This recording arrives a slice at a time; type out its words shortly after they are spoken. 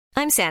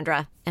I'm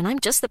Sandra, and I'm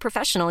just the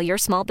professional your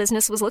small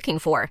business was looking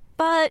for.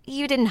 But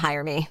you didn't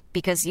hire me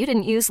because you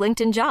didn't use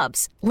LinkedIn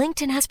Jobs.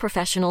 LinkedIn has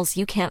professionals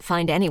you can't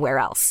find anywhere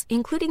else,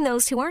 including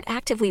those who aren't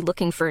actively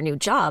looking for a new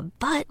job,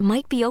 but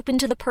might be open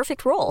to the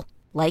perfect role,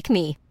 like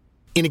me.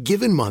 In a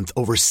given month,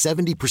 over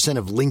 70%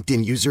 of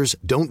LinkedIn users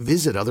don't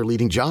visit other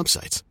leading job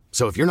sites.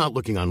 So if you're not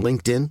looking on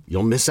LinkedIn,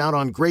 you'll miss out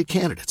on great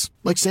candidates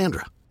like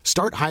Sandra.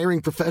 Start hiring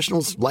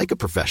professionals like a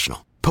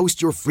professional.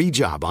 Post your free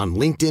job on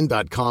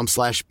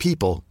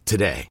linkedin.com/people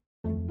today.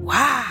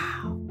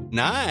 Wow.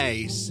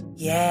 Nice.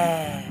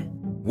 Yeah.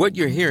 What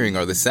you're hearing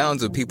are the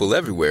sounds of people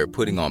everywhere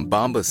putting on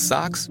Bombas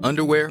socks,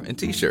 underwear, and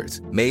T-shirts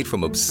made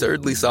from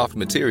absurdly soft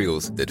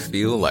materials that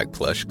feel like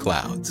plush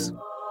clouds.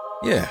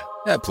 Yeah,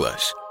 that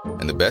plush.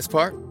 And the best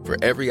part? For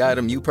every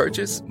item you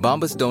purchase,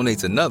 Bombas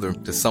donates another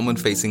to someone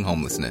facing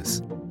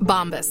homelessness.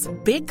 Bombas.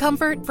 Big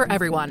comfort for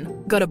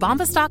everyone. Go to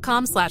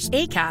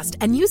bombas.com/ACAST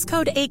and use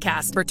code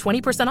ACAST for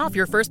 20% off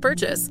your first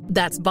purchase.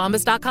 That's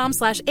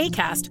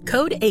bombas.com/ACAST.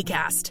 Code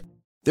ACAST.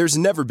 There's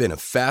never been a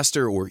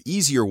faster or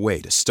easier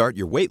way to start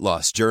your weight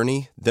loss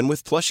journey than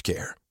with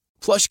PlushCare.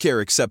 PlushCare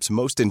accepts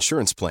most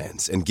insurance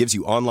plans and gives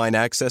you online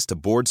access to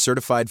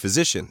board-certified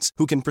physicians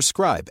who can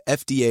prescribe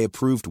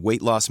FDA-approved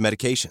weight loss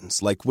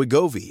medications like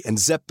Wegovy and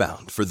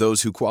Zepbound for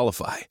those who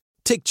qualify.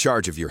 Take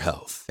charge of your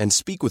health and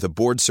speak with a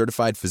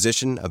board-certified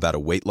physician about a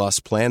weight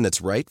loss plan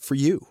that's right for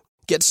you.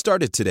 Get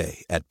started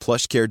today at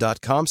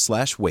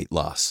plushcare.com/weight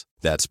loss.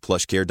 That's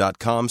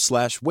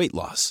plushcare.com/weight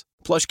loss.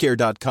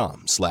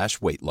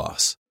 plushcare.com/weight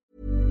loss.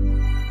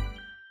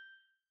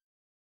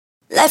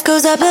 Life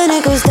goes up and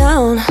it goes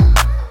down.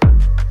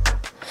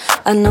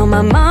 I know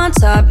my mom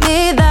taught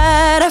me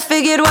that. I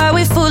figured why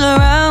we fool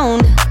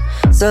around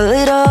so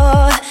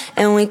little,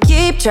 and we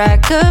keep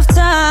track of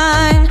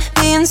time,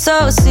 being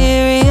so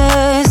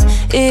serious.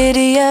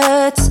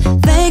 Idiots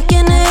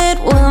thinking it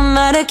will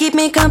matter, keep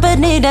me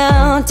company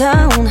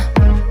downtown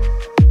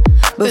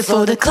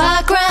before the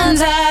clock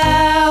runs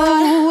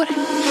out.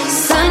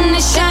 Sun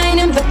is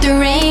shining but the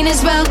rain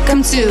is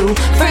welcome too.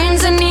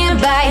 Friends are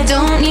nearby,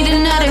 don't need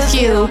another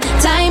few.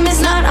 Time is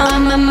not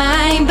on my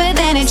mind, but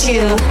then it's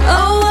you.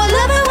 Oh, I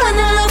love it when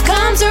the love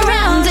comes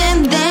around,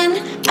 and then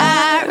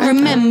I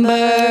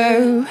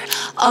remember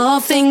all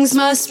things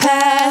must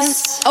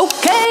pass.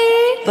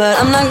 Okay, but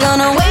I'm not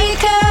gonna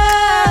wake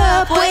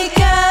up, wake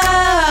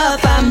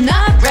up. I'm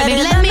not ready,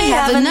 let me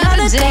have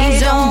another day.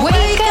 Don't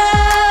wake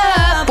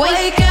up,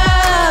 wake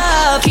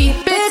up.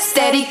 Keep it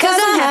steady, cause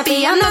I'm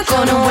happy, I'm not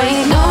gonna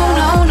wait. No,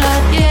 no,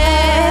 not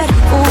yet.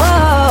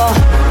 Whoa,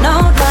 no,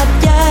 not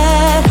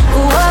yet.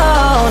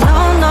 Whoa, no,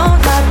 no,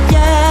 not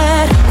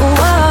yet.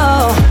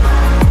 Whoa,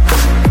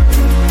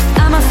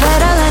 I'm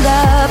afraid I'll end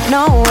up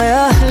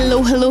nowhere.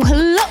 Hello, hello,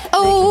 hello.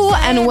 Oh,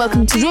 and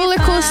welcome to Roller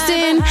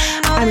Coasting.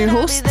 I'm your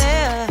host,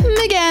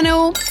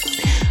 Megano.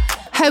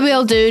 How we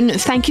all doing?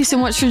 Thank you so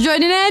much for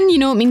joining in. You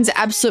know, it means the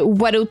absolute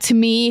world to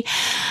me.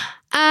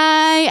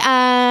 I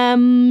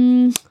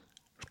am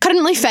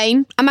currently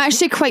fine. I'm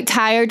actually quite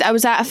tired. I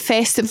was at a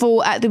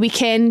festival at the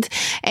weekend.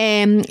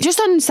 Just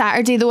on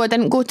Saturday though, I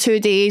didn't go 2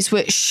 days,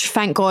 which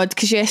thank God,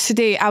 because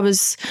yesterday I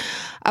was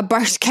a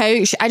burst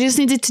couch. I just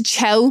needed to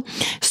chill.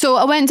 So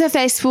I went to a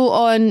festival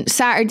on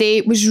Saturday.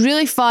 It was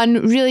really fun,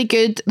 really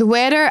good. The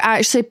weather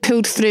actually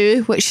pulled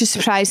through, which is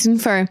surprising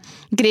for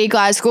grey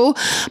Glasgow,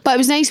 but it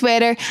was nice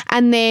weather.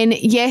 And then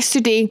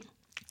yesterday,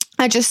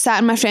 I just sat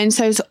in my friend's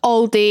house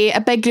all day.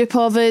 A big group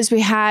of us.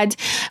 We had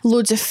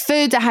loads of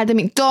food. I had a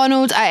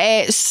McDonald's. I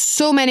ate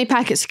so many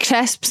packets of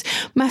crisps.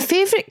 My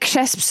favourite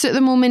crisps at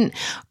the moment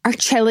are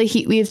chili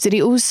heatwave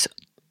Doritos.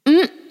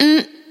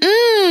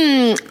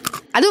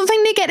 I don't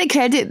think they get the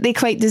credit they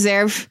quite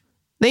deserve.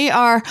 They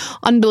are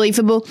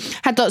unbelievable.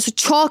 Had lots of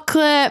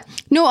chocolate.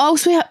 No,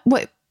 also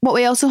what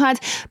we also had,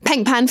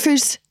 Pink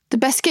Panthers, the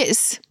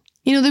biscuits.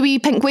 You know, the wee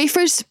pink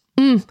wafers.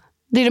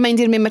 They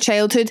reminded me of my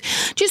childhood.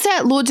 Just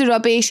ate loads of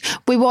rubbish.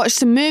 We watched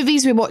some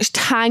movies. We watched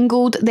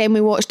Tangled. Then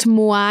we watched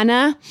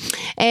Moana.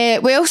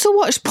 We also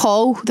watched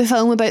Paul, the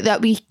film about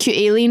that wee cute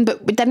alien,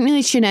 but we didn't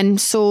really tune in,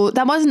 so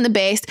that wasn't the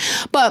best.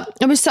 But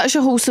it was such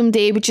a wholesome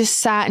day. We just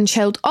sat and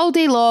chilled all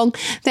day long.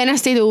 Then I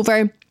stayed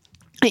over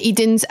at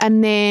Eden's,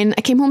 and then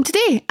I came home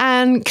today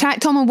and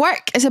cracked on my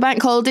work. It's a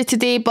bank holiday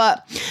today,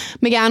 but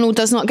Megano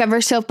does not give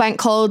herself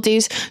bank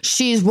holidays.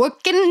 She's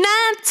working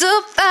 9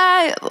 to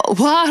 5.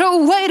 What a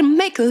way to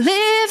make a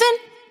living.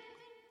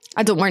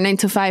 I don't work 9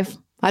 to 5.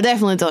 I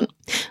definitely don't.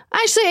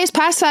 Actually, it's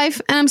past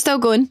 5 and I'm still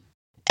going.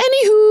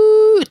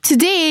 Anywho,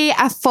 today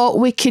I thought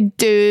we could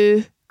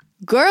do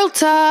girl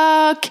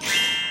talk.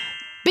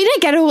 Being a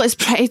girl is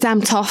pretty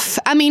damn tough.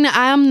 I mean,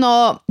 I am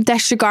not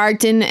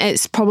disregarding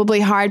it's probably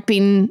hard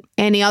being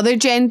any other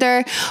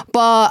gender,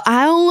 but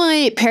I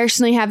only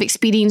personally have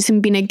experience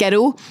in being a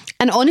girl,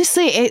 and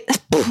honestly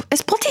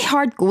it's bloody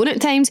hard going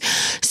at times.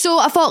 So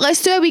I thought,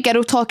 let's do a wee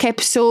girl talk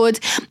episode.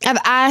 I've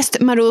asked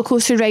my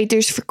rollercoaster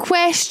riders for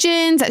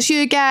questions. That's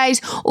you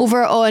guys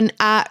over on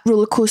at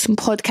Rollercoaster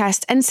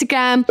Podcast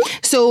Instagram.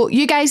 So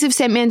you guys have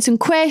sent me in some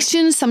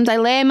questions, some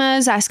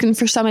dilemmas, asking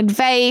for some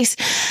advice,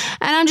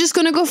 and I'm just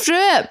going to go through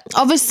it.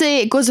 Obviously,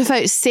 it goes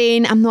without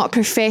saying, I'm not a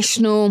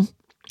professional.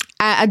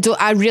 I'm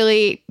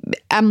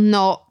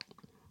not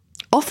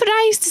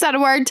authorised, is that a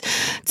word,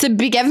 to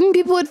be giving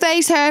people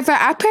advice. However,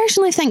 I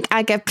personally think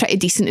I give pretty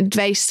decent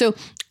advice. So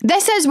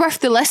this is worth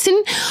the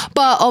listen,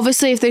 but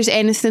obviously if there's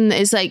anything that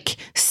is like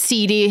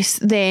serious,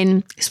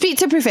 then speak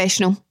to a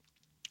professional.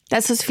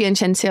 That's us feeling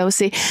Chincy, I would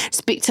say.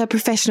 Speak to a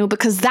professional,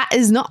 because that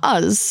is not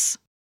us.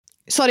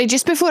 Sorry,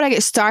 just before I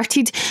get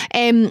started,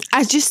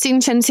 I just seen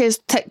Chincy's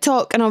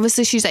TikTok, and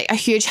obviously she's like a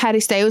huge Harry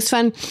Styles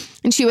fan,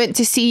 and she went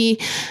to see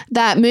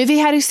that movie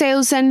Harry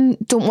Styles in,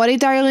 Don't Worry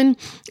Darling,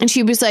 and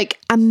she was like,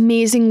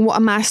 amazing, what a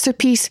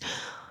masterpiece.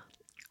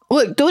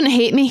 Look, don't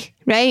hate me,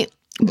 right?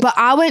 But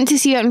I went to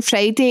see it on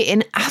Friday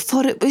and I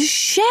thought it was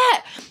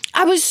shit.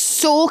 I was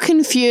so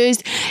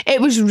confused.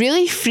 It was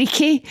really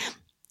freaky,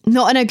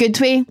 not in a good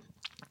way.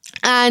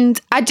 And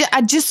I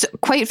just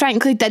quite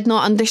frankly did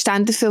not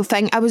understand the full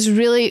thing. I was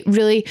really,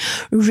 really,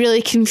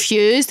 really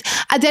confused.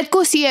 I did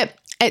go see it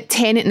at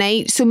 10 at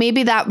night, so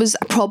maybe that was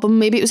a problem.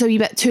 Maybe it was a wee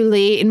bit too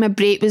late and my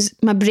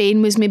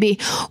brain was maybe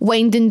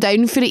winding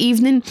down for the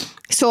evening,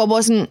 so I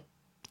wasn't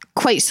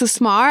quite so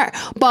smart.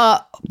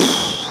 But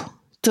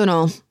don't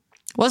know,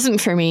 wasn't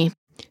for me.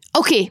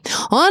 Okay,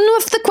 on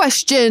with the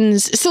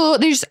questions. So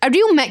there's a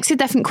real mix of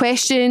different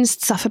questions,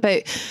 stuff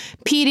about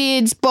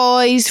periods,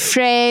 boys,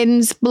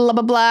 friends, blah,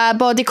 blah, blah,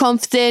 body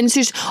confidence.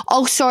 There's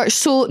all sorts.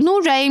 So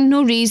no rhyme,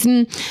 no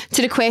reason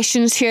to the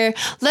questions here.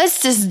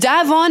 Let's just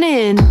dive on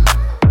in.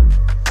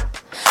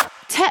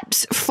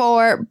 Tips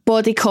for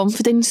body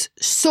confidence.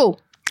 So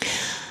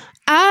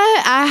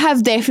I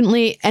have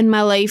definitely in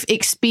my life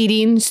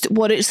experienced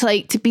what it's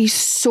like to be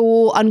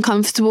so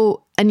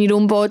uncomfortable in your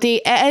own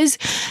body.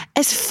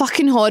 It's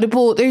fucking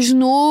horrible. There's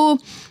no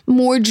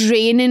more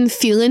draining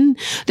feeling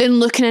than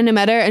looking in the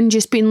mirror and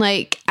just being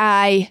like,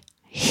 I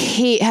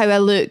hate how I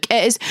look.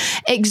 It is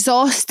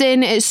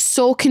exhausting. It's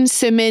so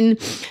consuming.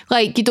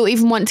 Like, you don't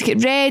even want to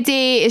get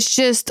ready. It's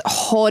just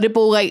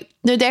horrible. Like,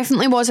 there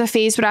definitely was a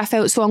phase where I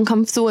felt so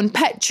uncomfortable in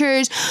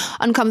pictures,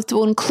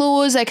 uncomfortable in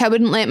clothes. Like, I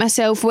wouldn't let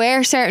myself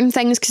wear certain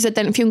things because I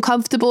didn't feel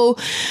comfortable.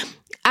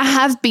 I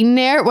have been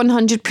there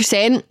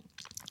 100%.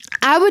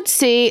 I would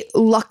say,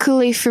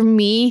 luckily for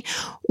me,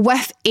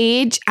 with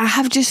age, I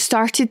have just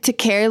started to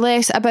care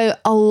less about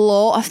a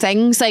lot of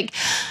things. Like,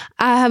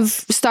 I have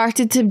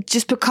started to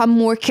just become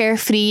more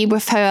carefree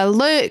with how I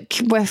look,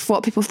 with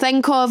what people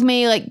think of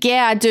me. Like,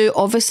 yeah, I do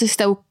obviously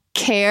still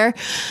care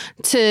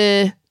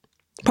to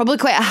probably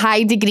quite a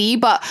high degree,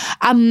 but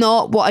I'm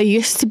not what I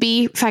used to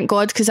be, thank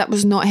God, because that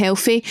was not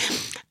healthy.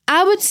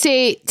 I would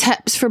say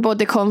tips for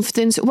body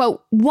confidence.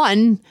 Well,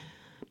 one,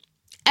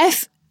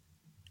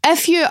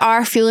 if you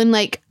are feeling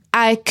like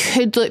I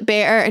could look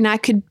better and I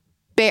could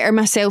better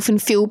myself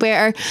and feel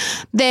better,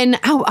 then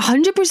I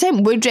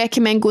 100% would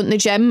recommend going to the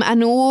gym. I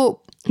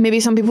know maybe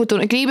some people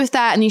don't agree with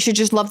that and you should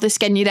just love the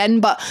skin you're in,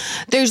 but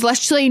there's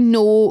literally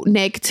no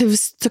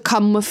negatives to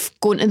come with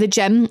going to the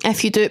gym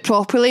if you do it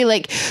properly.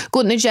 Like,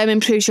 going to the gym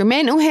improves your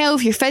mental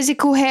health, your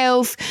physical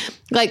health,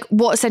 like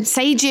what's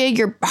inside you,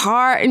 your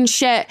heart and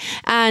shit.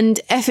 And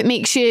if it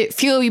makes you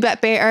feel a wee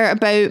bit better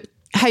about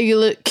how you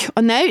look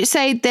on the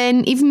outside,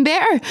 then even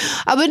better.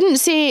 I wouldn't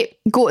say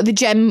go to the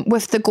gym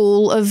with the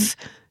goal of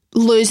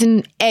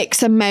losing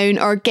X amount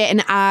or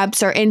getting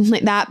abs or anything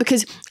like that,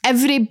 because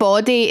every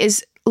body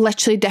is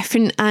literally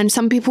different and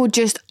some people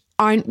just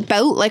aren't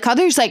built like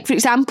others. Like, for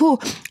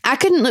example, I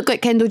couldn't look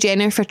like Kendall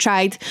Jenner if I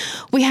tried.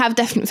 We have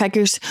different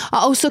figures. I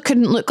also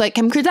couldn't look like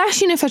Kim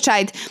Kardashian if I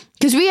tried,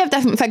 because we have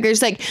different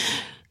figures. Like,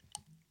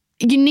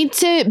 you need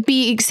to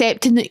be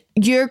accepting that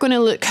you're going to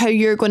look how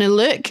you're going to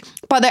look,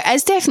 but there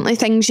is definitely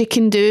things you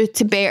can do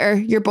to better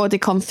your body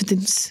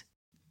confidence.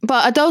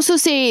 But I'd also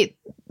say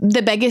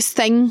the biggest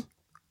thing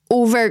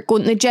over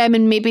going to the gym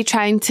and maybe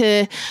trying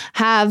to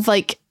have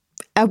like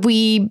a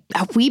wee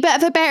bit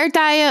of a better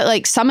diet,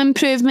 like some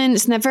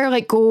improvements, never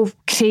like go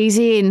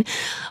crazy and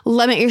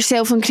limit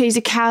yourself on crazy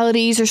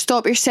calories or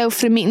stop yourself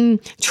from eating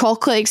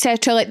chocolate,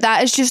 etc. Like,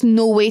 that is just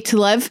no way to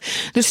live.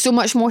 There's so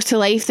much more to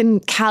life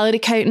than calorie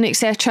counting,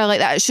 etc. Like,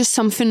 that is just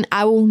something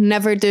I will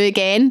never do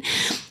again.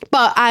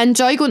 But I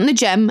enjoy going to the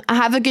gym. I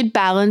have a good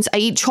balance. I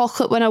eat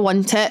chocolate when I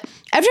want it.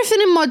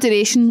 Everything in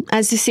moderation,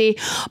 as they say.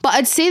 But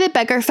I'd say the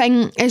bigger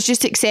thing is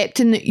just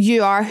accepting that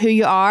you are who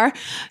you are.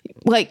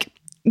 Like,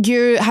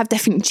 you have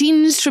different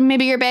genes from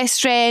maybe your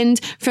best friend,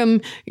 from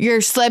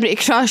your celebrity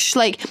crush.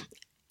 Like,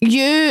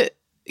 you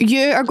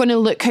are going to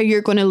look how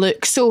you're going to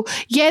look. So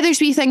yeah, there's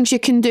wee things you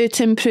can do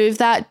to improve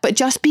that, but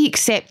just be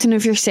accepting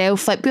of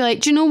yourself. Like, be like,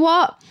 do you know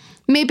what?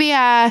 Maybe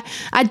I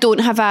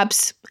don't have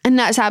abs And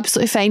that's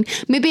absolutely fine.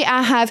 Maybe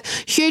I have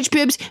huge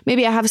boobs,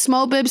 maybe I have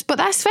small boobs, but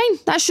that's fine.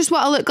 That's just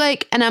what I look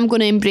like, and I'm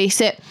going to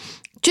embrace it.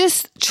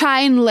 Just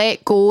try and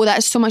let go.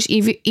 That's so much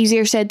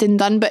easier said than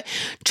done, but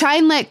try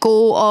and let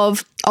go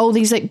of all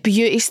these like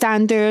beauty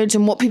standards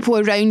and what people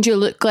around you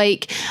look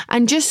like,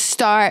 and just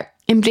start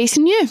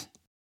embracing you.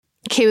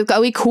 Okay, we've got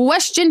a wee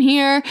question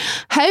here.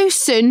 How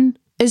soon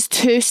is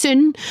too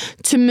soon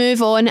to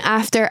move on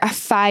after a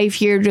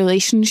 5-year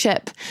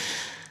relationship?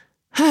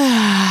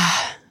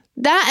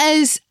 That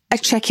is a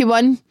tricky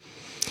one,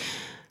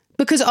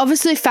 because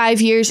obviously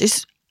 5 years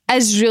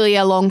is really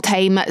a long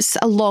time. It's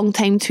a long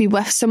time to be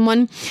with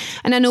someone.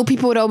 And I know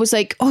people are always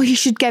like, oh, you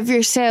should give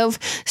yourself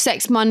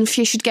 6 months,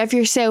 you should give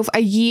yourself a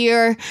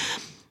year.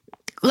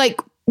 Like,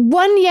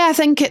 I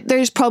think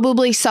there's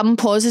probably some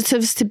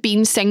positives to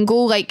being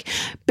single, like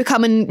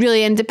becoming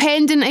really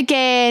independent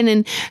again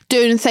and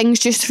doing things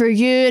just for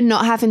you and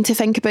not having to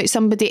think about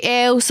somebody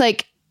else.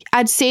 Like,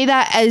 I'd say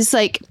that is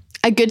like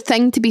a good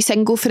thing to be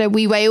single for a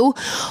wee while,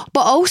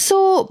 but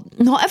also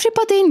not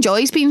everybody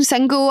enjoys being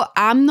single.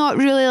 I'm not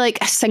really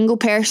like a single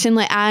person.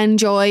 Like, I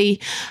enjoy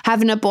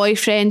having a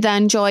boyfriend, I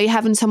enjoy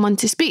having someone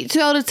to speak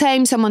to all the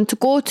time, someone to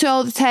go to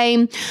all the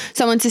time,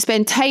 someone to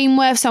spend time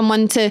with,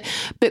 someone to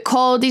book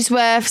holidays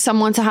with,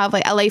 someone to have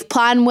like a life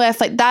plan with.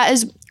 Like, that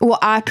is what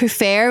I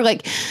prefer.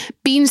 Like,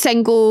 being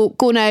single,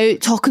 going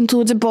out, talking to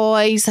loads of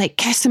boys, like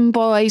kissing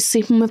boys,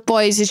 sleeping with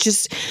boys is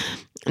just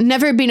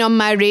never been on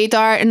my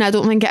radar, and I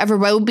don't think it ever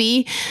will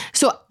be.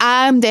 So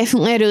I'm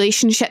definitely a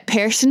relationship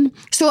person.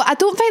 So I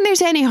don't think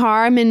there's any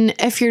harm in,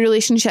 if your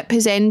relationship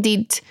has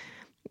ended,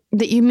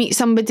 that you meet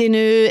somebody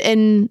new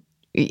and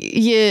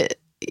you,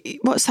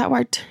 what's that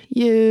word?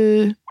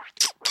 You,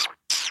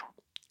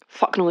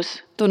 fuck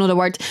knows, don't know the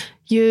word.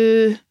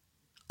 You,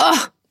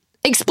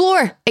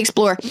 explore.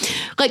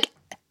 Like,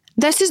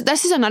 this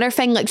is another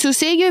thing. Like, so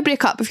say you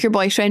break up with your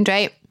boyfriend,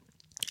 right?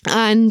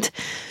 And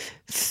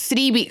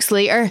 3 weeks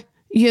later,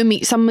 you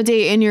meet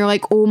somebody and you're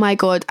like, oh my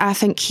God, I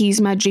think he's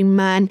my dream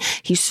man.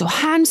 He's so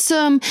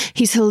handsome.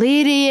 He's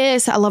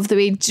hilarious. I love the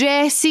way he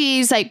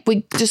dresses. Like,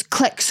 we just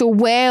click so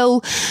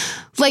well.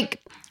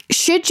 Like,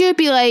 should you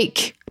be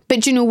like,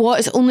 but you know what?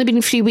 It's only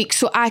been 3 weeks,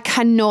 so I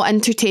cannot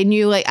entertain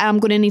you. Like, I'm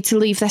going to need to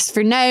leave this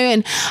for now,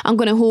 and I'm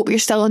going to hope you're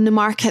still on the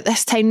market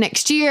this time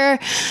next year.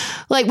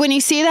 Like, when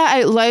you say that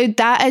out loud,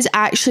 that is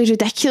actually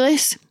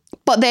ridiculous.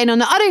 But then on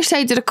the other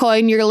side of the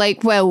coin, you're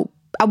like, well,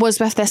 I was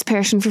with this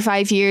person for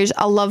 5 years.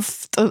 I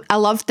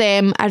love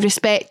them. I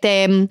respect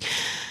them.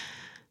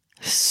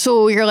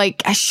 So you're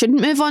like, I shouldn't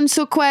move on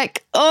so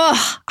quick.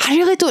 I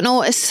really don't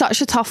know. It's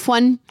such a tough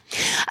one.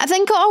 I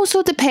think it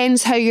also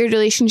depends how your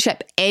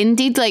relationship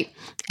ended. Like,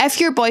 if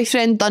your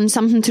boyfriend done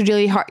something to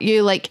really hurt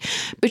you, like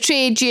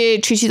betrayed you,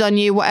 cheated on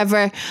you,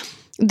 whatever,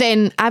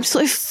 then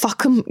absolutely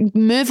fuck him.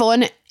 Move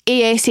on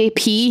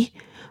ASAP.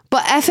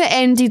 But if it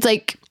ended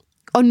like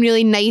on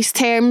really nice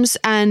terms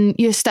and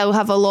you still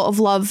have a lot of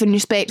love and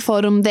respect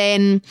for him,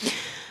 then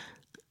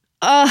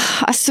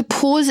I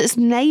suppose it's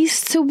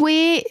nice to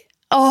wait.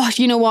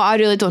 You know what? I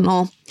really don't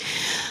know.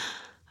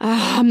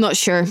 I'm not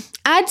sure.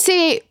 I'd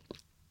say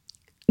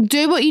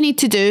do what you need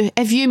to do.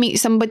 If you meet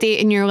somebody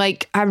and you're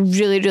like, I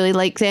really, really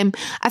like them,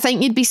 I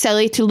think you'd be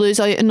silly to lose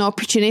out an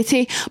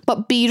opportunity,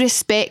 but be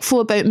respectful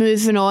about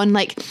moving on.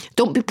 Like,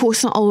 don't be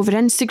posting it all over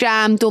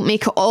Instagram. Don't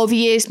make it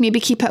obvious.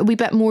 Maybe keep it a wee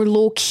bit more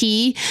low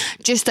key,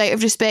 just out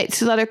of respect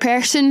to the other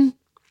person.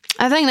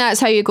 I think that's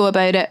how you go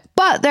about it.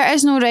 But there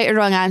is no right or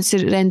wrong answer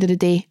at the end of the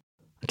day.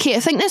 Okay, I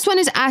think this one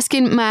is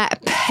asking my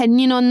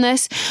opinion on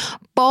this.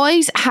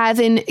 Boys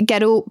having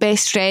girl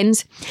best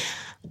friends.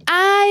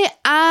 I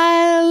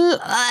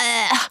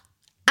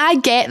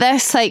get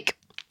this. Like,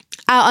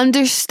 I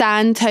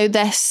understand how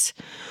this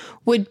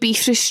would be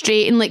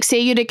frustrating. Like, say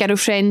you're a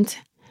girlfriend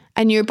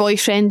and your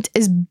boyfriend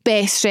is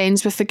best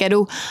friends with a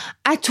girl.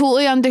 I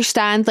totally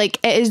understand. Like,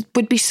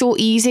 would be so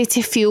easy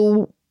to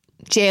feel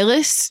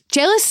jealous.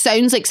 Jealous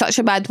sounds like such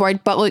a bad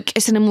word, but look,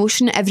 it's an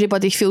emotion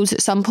everybody feels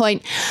at some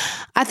point.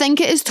 I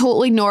think it is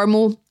totally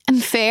normal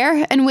and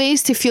fair in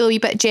ways to feel a wee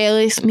bit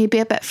jealous, maybe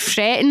a bit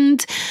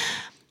threatened.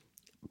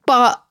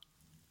 But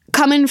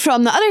coming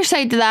from the other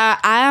side of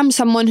that, I am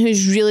someone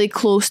who's really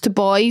close to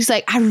boys.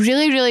 Like, I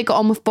really, really got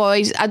on with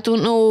boys. I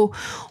don't know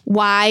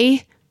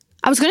why.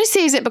 I was going to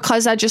say, is it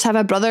because I just have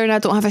a brother and I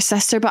don't have a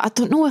sister? But I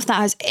don't know if that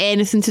has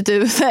anything to do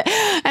with it.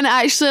 And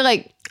actually,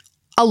 like,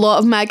 a lot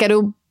of my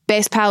girl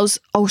best pals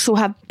also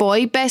have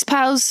boy best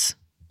pals.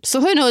 So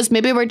who knows?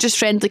 Maybe we're just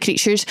friendly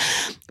creatures.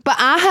 But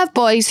I have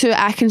boys who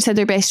I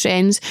consider best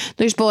friends.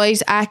 There's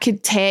boys I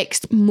could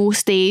text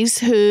most days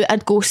who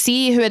I'd go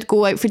see, who I'd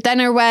go out for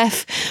dinner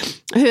with,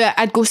 who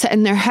I'd go sit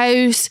in their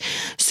house.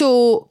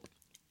 So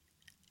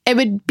it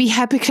would be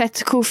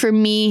hypocritical for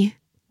me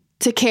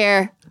to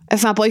care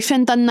if my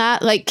boyfriend done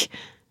that. Like,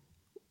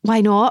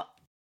 why not?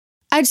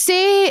 I'd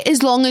say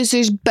as long as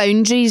there's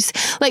boundaries.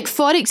 Like,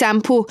 for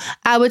example,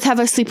 I would have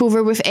a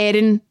sleepover with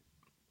Erin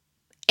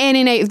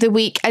any night of the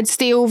week. I'd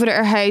stay over at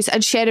her house.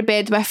 I'd share a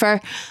bed with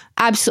her.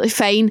 Absolutely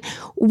fine.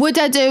 Would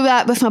I do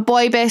that with my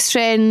boy best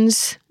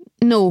friends?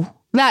 No.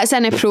 That's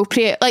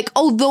inappropriate. Like,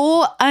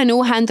 although I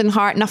know hand on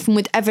heart nothing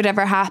would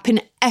ever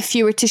happen if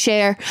you were to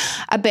share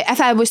a bed,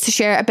 if I was to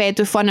share a bed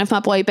with one of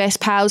my boy best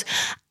pals,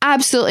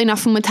 absolutely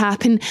nothing would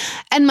happen.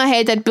 In my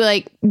head I'd be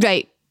like,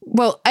 right,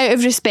 well, out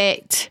of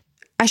respect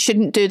I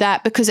shouldn't do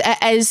that, because it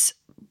is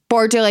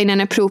borderline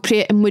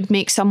inappropriate and would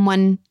make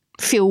someone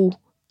feel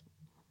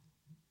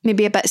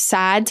maybe a bit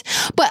sad.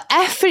 But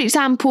if, for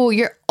example,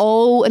 you're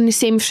all in the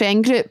same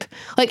friend group,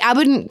 like, I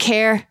wouldn't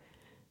care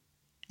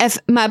if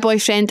my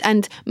boyfriend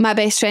and my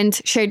best friend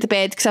shared the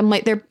bed, because I'm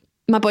like, they're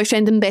my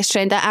boyfriend and best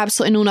friend. I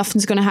absolutely know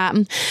nothing's going to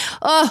happen.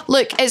 Oh,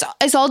 look,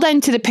 it's all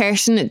down to the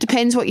person. It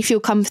depends what you feel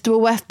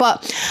comfortable with.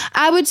 But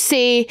I would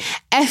say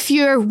if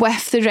you're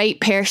with the right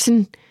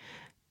person,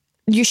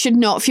 you should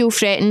not feel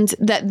threatened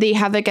that they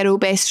have a girl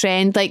best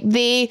friend. Like,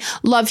 they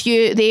love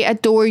you, they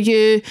adore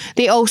you,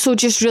 they also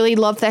just really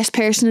love this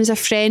person as a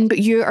friend, but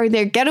you are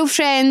their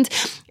girlfriend.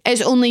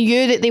 It's only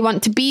you that they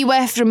want to be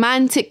with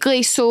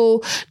romantically,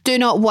 so do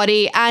not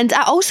worry. And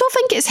I also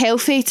think it's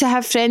healthy to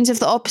have friends of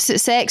the opposite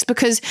sex,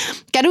 because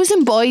girls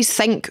and boys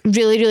think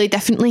really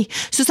differently.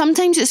 So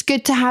sometimes it's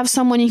good to have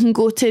someone you can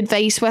go to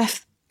advice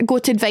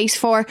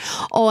for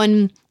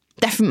on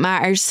different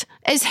matters.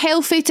 It's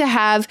healthy to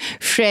have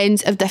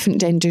friends of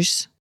different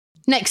genders.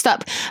 Next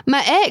up,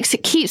 my ex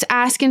keeps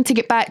asking to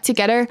get back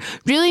together.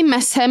 Really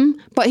miss him,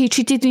 but he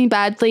treated me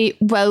badly.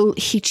 Will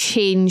he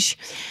change?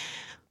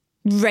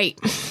 Right.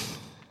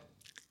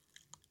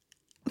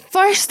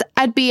 First,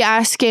 I'd be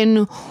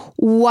asking,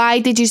 why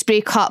did you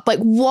break up? Like,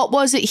 what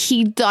was it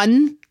he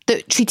done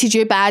that treated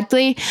you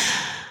badly?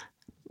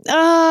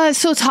 It's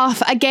so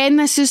tough. Again,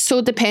 this is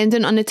so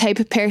dependent on the type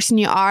of person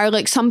you are.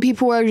 Like, some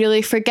people are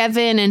really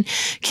forgiving and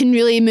can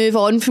really move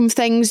on from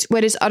things,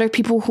 whereas other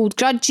people hold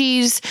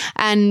grudges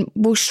and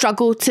will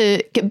struggle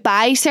to get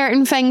by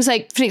certain things.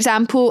 Like, for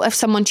example, if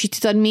someone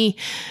cheated on me,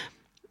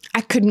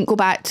 I couldn't go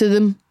back to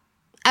them.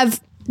 I've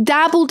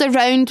dabbled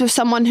around with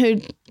someone who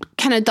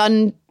kind of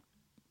done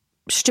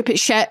stupid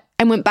shit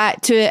and went back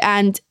to it,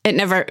 and it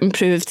never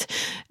improved.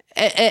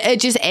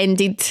 It just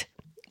ended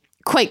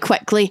quite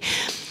quickly.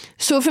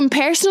 So from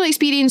personal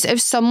experience,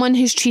 if someone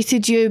has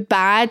treated you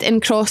bad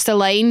and crossed the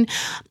line,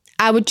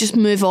 I would just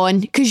move on,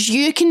 because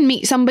you can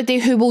meet somebody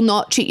who will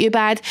not treat you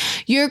bad.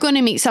 You're going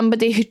to meet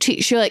somebody who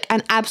treats you like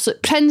an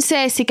absolute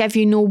princess. They give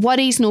you no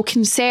worries, no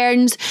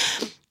concerns.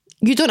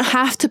 You don't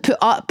have to put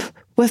up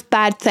with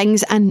bad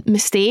things and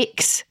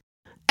mistakes.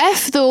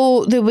 If,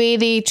 though, the way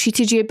they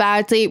treated you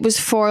badly was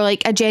for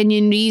like a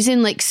genuine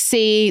reason, like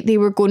say they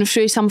were going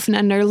through something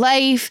in their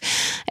life,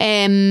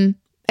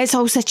 it's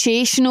all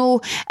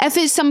situational. If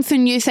it's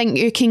something you think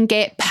you can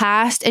get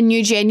past and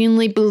you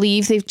genuinely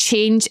believe they've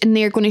changed and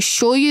they're going to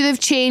show you they've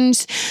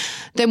changed,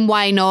 then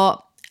why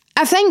not?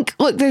 I think,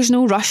 look, there's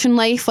no rush in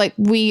life. Like,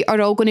 we are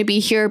all going to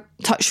be here,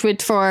 touch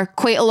wood, for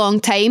quite a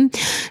long time.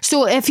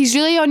 So if he's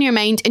really on your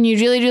mind and you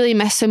really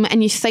miss him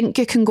and you think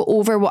you can go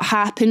over what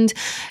happened,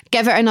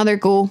 give it another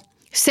go.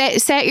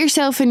 Set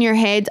yourself in your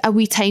head a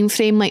wee time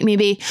frame, like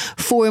maybe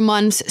 4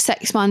 months,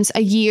 6 months,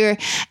 a year.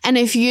 And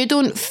if you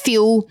don't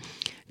feel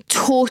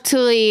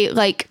totally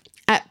like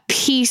at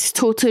peace,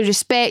 totally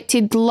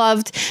respected,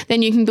 loved,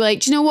 then you can be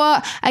like, do you know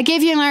what? I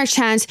gave you another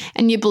chance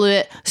and you blew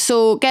it.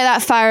 So get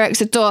that fire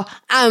exit door.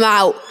 I'm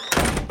out.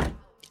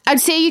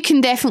 I'd say you can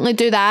definitely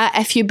do that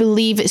if you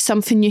believe it's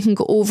something you can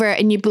go over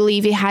and you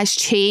believe he has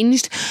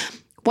changed.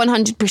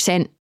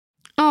 100%.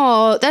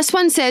 Oh, this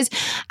one says,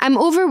 I'm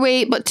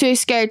overweight but too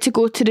scared to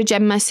go to the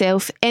gym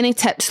myself. Any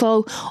tips,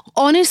 lol?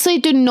 Honestly,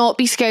 do not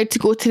be scared to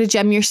go to the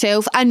gym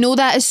yourself. I know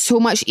that is so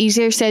much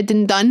easier said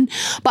than done,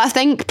 but I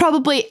think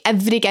probably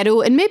every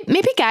girl, and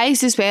maybe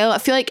guys as well, I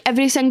feel like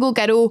every single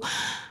girl,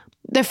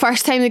 the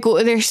first time they go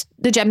to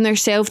the gym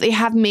themselves, they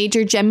have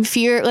major gym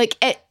fear. Like,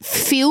 it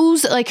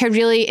feels like a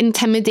really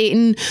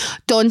intimidating,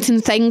 daunting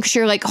thing, because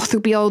you're like, oh,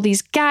 there'll be all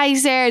these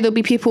guys there, there'll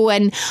be people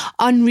in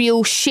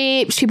unreal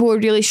shapes, people who are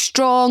really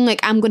strong,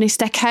 like, I'm going to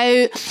stick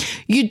out.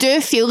 You do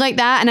feel like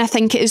that, and I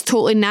think it is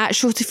totally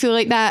natural to feel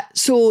like that,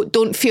 so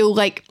don't feel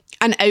like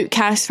an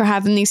outcast for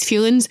having these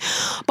feelings.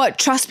 But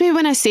trust me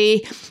when I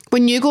say,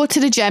 when you go to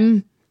the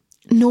gym,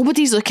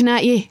 nobody's looking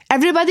at you.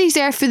 Everybody's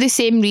there for the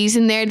same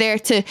reason. They're there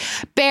to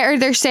better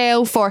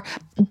themselves or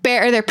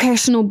better their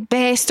personal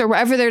best or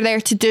whatever they're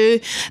there to do.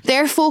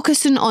 They're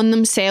focusing on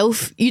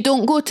themselves. You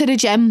don't go to the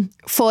gym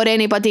for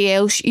anybody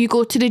else. You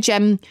go to the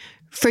gym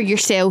for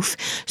yourself.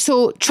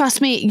 So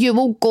trust me, you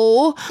will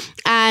go,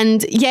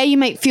 and yeah, you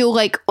might feel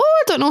like,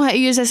 oh, I don't know how to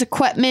use this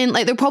equipment.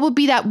 Like, there'll probably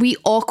be that wee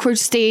awkward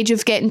stage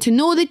of getting to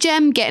know the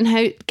gym,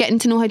 getting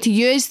to know how to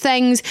use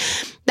things.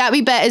 That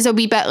wee bit is a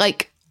wee bit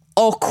like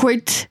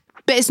awkward,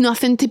 but it's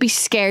nothing to be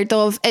scared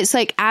of. It's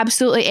like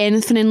absolutely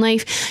anything in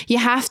life. You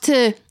have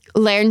to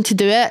learn to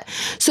do it.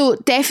 So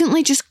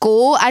definitely just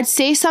go. I'd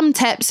say some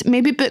tips,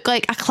 maybe book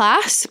like a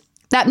class.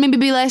 That maybe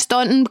be less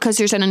daunting because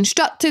there's an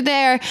instructor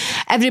there.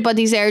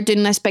 Everybody's there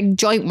doing this big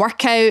joint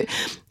workout.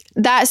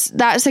 That's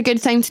a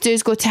good thing to do,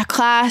 is go to a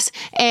class.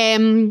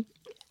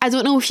 I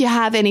don't know if you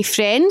have any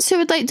friends who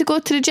would like to go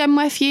to the gym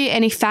with you,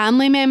 any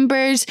family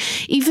members,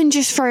 even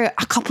just for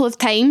a couple of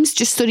times,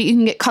 just so that you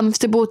can get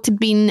comfortable to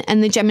being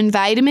in the gym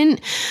environment.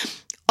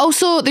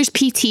 Also, there's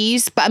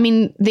PTs, but I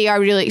mean, they are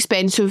really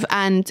expensive,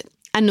 and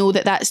I know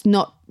that that's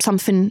not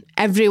something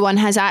everyone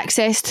has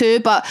access to,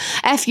 but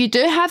if you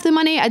do have the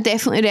money, I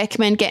definitely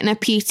recommend getting a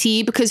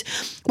PT, because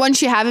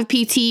once you have a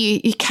PT,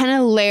 you kind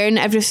of learn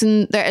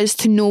everything there is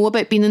to know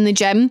about being in the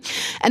gym,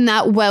 and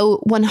that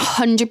will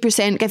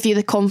 100% give you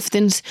the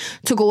confidence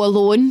to go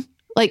alone,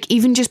 like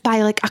even just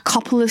by like a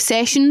couple of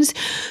sessions.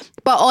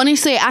 But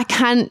honestly, I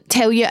can't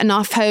tell you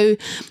enough how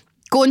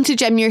going to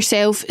gym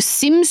yourself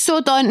seems so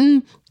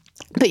daunting,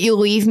 but you'll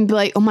leave and be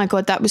like, oh my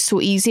God, that was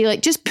so easy.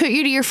 Like, just put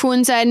your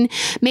earphones in,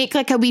 make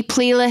like a wee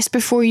playlist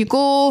before you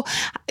go,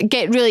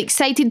 get really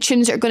excited,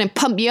 tunes that are going to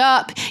pump you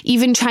up,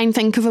 even try and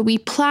think of a wee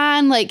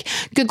plan, like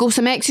Google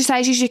some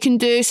exercises you can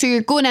do. So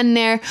you're going in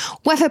there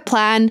with a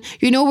plan,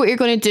 you know what you're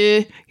going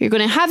to do, you're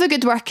going to have a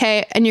good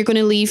workout, and you're going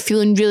to leave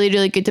feeling really,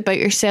 really good about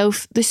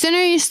yourself. The sooner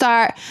you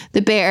start,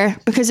 the better,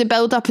 because the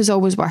build up is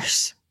always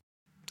worse.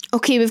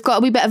 Okay, we've got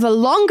a wee bit of a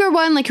longer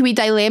one, like a wee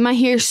dilemma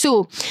here.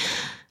 So,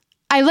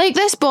 I like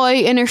this boy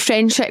in our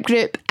friendship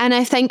group, and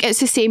I think it's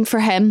the same for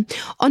him.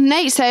 On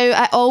nights out,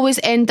 I always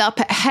end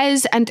up at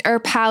his and our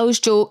pals'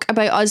 joke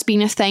about us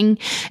being a thing.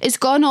 It's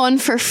gone on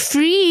for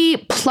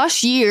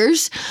 3+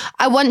 years.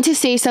 I want to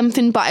say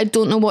something, but I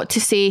don't know what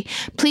to say.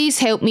 Please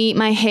help me.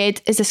 My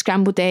head is a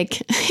scrambled egg.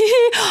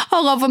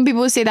 I love when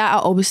people say that. I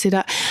always say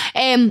that.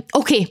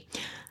 Okay.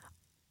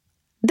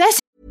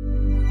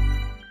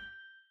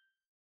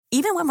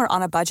 Even when we're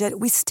on a budget,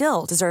 we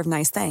still deserve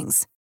nice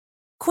things.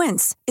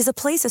 Quince is a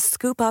place to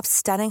scoop up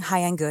stunning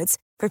high-end goods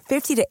for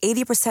 50 to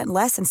 80%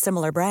 less than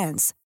similar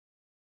brands.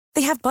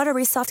 They have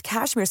buttery soft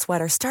cashmere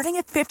sweaters starting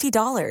at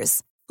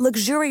 $50,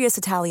 luxurious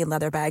Italian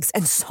leather bags,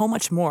 and so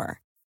much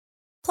more.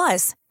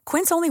 Plus,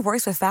 Quince only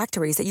works with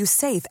factories that use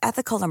safe,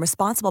 ethical, and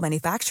responsible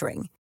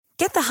manufacturing.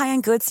 Get the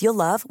high-end goods you'll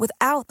love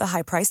without the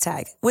high price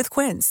tag with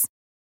Quince.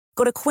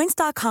 Go to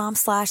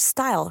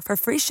quince.com/style for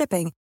free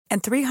shipping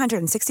and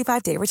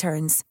 365-day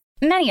returns.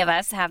 Many of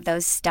us have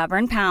those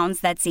stubborn pounds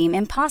that seem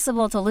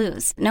impossible to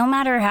lose, no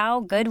matter how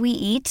good we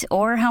eat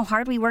or how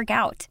hard we work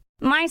out.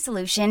 My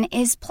solution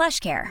is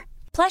PlushCare.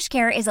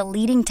 PlushCare is a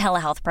leading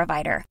telehealth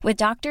provider with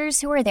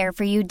doctors who are there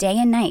for you day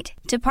and night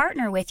to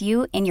partner with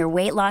you in your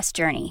weight loss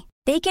journey.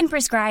 They can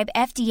prescribe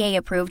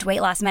FDA-approved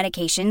weight loss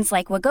medications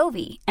like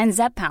Wegovy and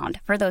Zepbound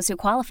for those who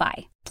qualify.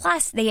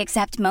 Plus, they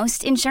accept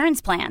most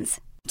insurance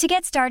plans. To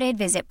get started,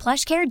 visit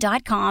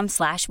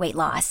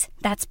plushcare.com/weightloss.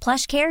 That's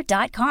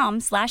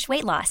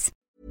plushcare.com/weightloss.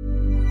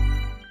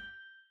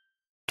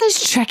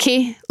 It's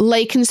tricky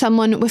liking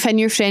someone within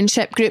your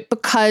friendship group,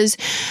 because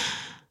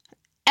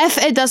if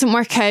it doesn't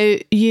work out,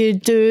 you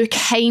do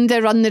kind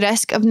of run the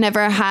risk of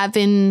never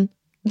having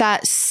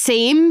that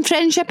same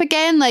friendship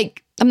again.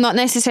 Like, I'm not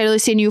necessarily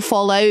saying you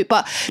fall out,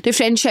 but the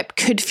friendship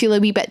could feel a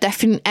wee bit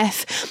different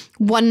if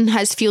one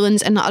has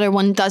feelings and the other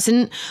one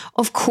doesn't.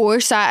 Of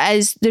course, that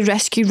is the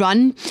risk you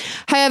run.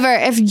 However,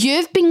 if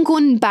you've been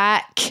going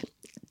back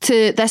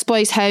to this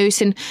boy's house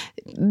and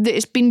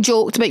it's been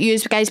joked about you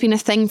guys being a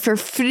thing for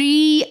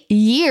 3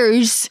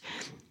 years,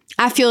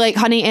 I feel like,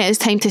 honey, it is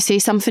time to say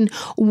something.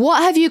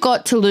 What have you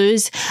got to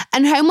lose?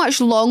 And how much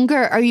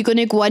longer are you going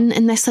to go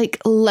in this like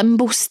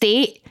limbo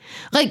state?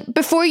 Like,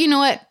 before you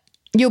know it,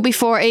 you'll be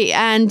 40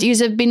 and you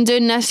have been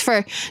doing this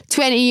for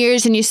 20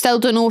 years and you still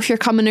don't know if you're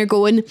coming or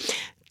going.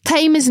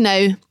 Time is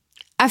now.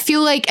 I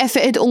feel like if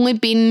it had only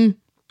been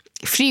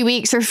 3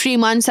 weeks or 3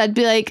 months, I'd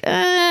be like,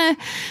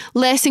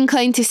 less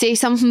inclined to say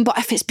something. But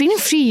if it's been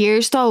 3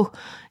 years though,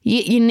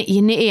 you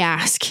need to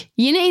ask.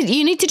 You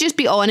need to just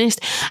be honest.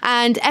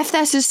 And if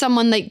this is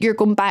someone like you're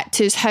going back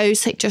to his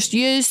house, like just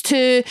used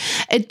to,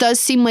 it does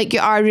seem like you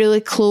are really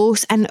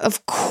close. And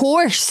of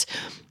course,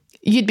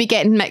 you'd be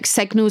getting mixed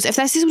signals. If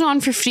this has been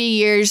on for 3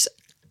 years,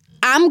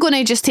 I'm going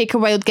to just take a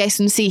wild guess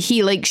and say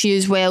he likes you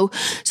as well.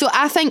 So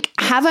I think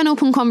have an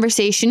open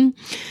conversation.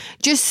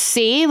 Just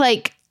say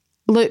like,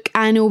 look,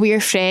 I know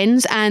we're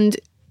friends, and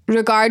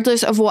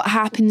regardless of what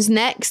happens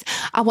next,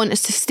 I want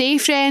us to stay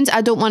friends.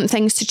 I don't want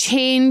things to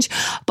change,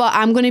 but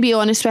I'm going to be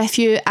honest with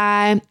you.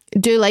 I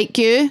do like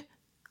you.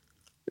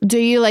 Do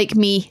you like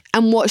me?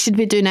 And what should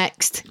we do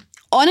next?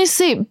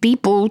 Honestly, be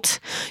bold.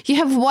 You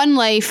have one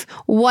life,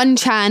 one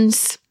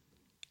chance.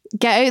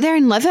 Get out there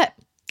and live it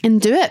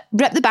and do it.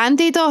 Rip the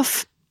band-aid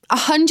off.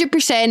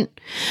 100%.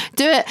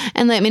 Do it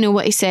and let me know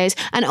what he says.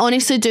 And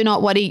honestly, do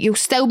not worry. You'll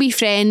still be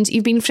friends.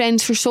 You've been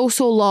friends for so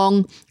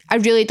long. I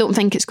really don't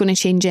think it's going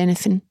to change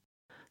anything.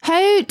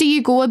 How do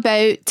you go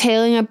about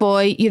telling a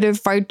boy you're a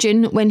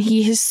virgin when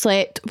he has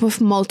slept with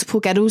multiple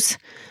girls?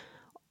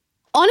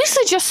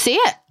 Honestly, just say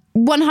it.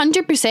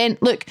 100%.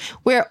 Look,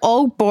 we're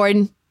all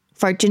born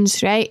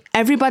virgins, right?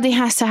 Everybody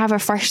has to have a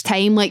first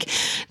time. Like,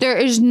 there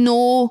is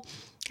no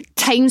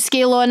time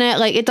scale on it.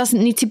 Like, it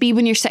doesn't need to be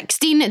when you're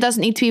 16, it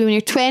doesn't need to be when you're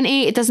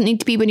 20, it doesn't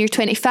need to be when you're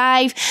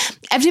 25.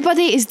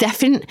 Everybody is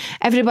different.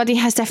 Everybody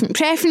has different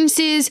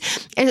preferences.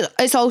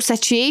 It's all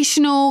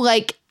situational.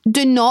 Like,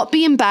 do not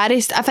be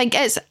embarrassed. I think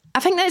it's I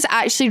think that's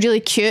actually really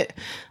cute.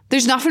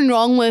 There's nothing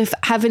wrong with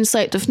having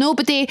slept with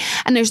nobody,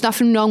 and there's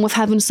nothing wrong with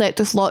having slept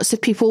with lots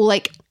of people.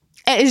 Like,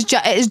 it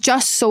is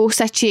just so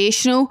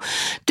situational.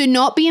 Do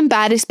not be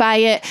embarrassed by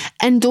it,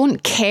 and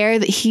don't care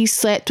that he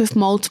slept with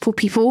multiple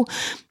people.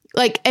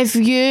 Like, if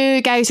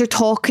you guys are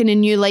talking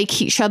and you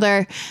like each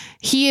other,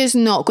 he is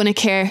not going to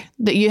care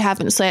that you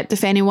haven't slept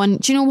with anyone.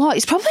 Do you know what?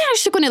 He's probably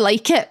actually going to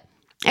like it.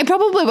 It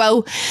probably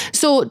will.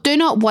 So do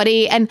not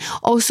worry. And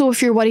also,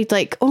 if you're worried,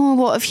 like, oh,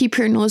 what if he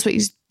pure knows what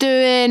he's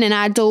doing and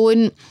I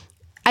don't?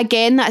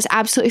 Again, that's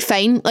absolutely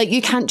fine. Like,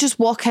 you can't just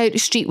walk out the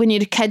street when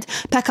you're a kid,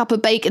 pick up a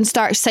bike and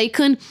start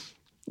cycling.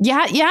 You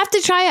have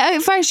to try it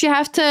out first. You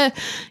have to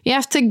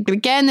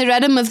get in the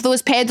rhythm of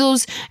those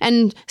pedals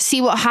and see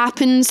what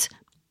happens.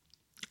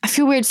 I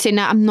feel weird saying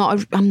that. I'm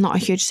not a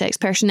huge sex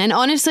person, and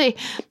honestly,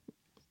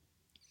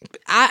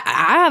 I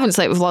haven't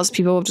slept with lots of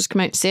people. I've just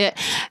come out to say it.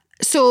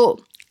 So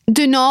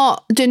do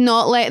not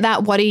let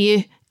that worry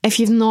you if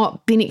you've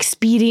not been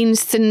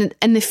experienced in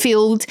the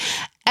field.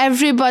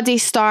 Everybody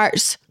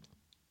starts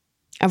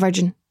a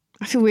virgin.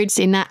 I feel weird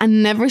saying that. I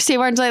never say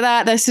words like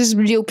that. This is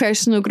real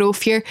personal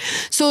growth here.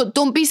 So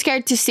don't be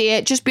scared to say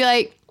it. Just be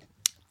like,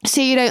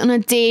 say you're out on a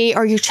date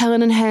or you're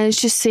chilling in his,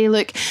 just say,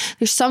 look,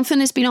 there's something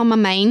that's been on my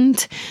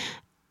mind.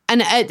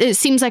 And it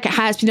seems like it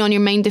has been on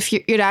your mind if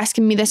you're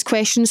asking me this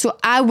question. So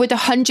I would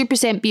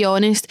 100% be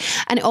honest.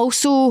 And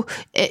also,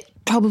 it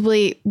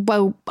probably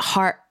will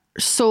hurt.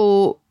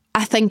 So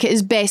I think it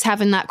is best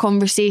having that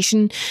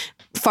conversation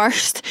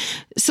first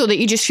so that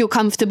you just feel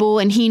comfortable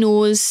and he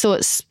knows. So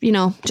it's,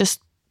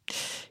 just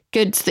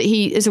good that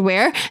he is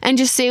aware. And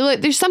just say, look,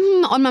 there's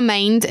something on my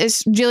mind.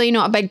 It's really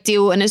not a big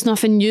deal and it's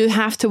nothing you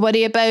have to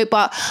worry about.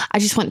 But I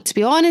just want to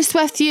be honest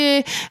with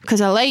you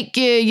because I like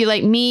you. You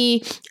like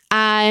me.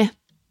 I've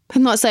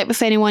not slept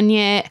with anyone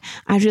yet.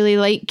 I really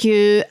like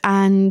you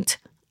and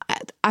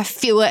I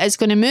feel it is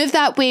going to move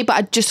that way, but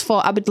I just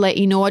thought I would let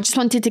you know. I just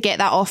wanted to get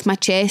that off my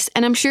chest.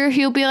 And I'm sure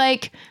he'll be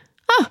like,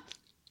 oh,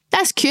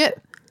 that's cute.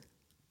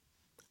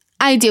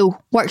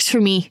 Ideal. Works for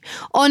me.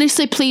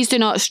 Honestly, please do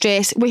not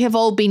stress. We have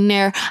all been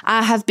there.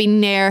 I have been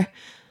there.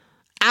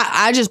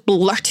 I just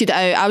blurted it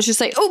out. I was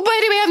just like, oh, by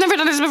the way, I've never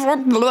done this before.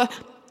 Blah.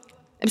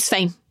 It was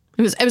fine.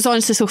 It was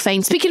honestly so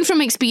fine. Speaking from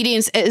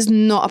experience, it is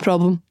not a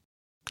problem.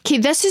 Okay,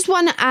 this is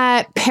one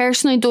I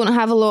personally don't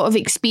have a lot of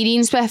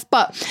experience with,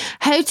 but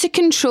how to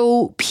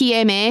control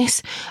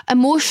PMS.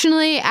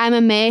 Emotionally, I'm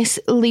a mess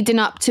the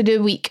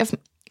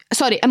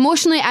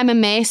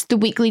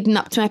week leading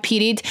up to my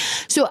period.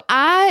 So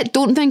I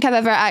don't think I've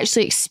ever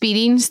actually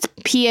experienced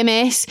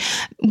PMS.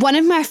 One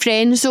of my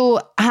friends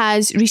though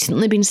has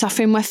recently been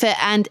suffering with it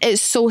and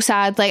it's so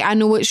sad. Like, I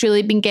know it's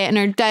really been getting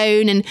her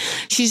down and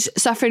she's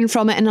suffering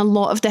from it in a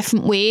lot of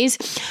different ways.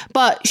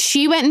 But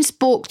she went and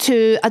spoke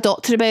to a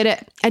doctor about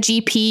it, a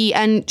GP,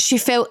 and she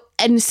felt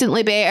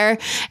instantly better.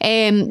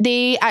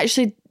 They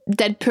actually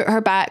did put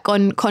her back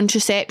on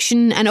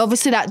contraception, and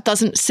obviously that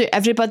doesn't suit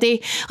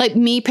everybody. Like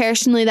me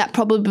personally, that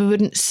probably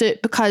wouldn't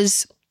suit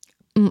because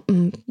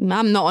I'm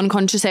not on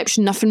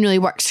contraception. Nothing really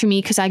works for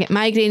me because I get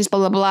migraines, blah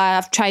blah blah.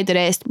 I've tried the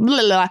rest,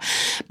 blah blah.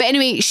 But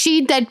anyway,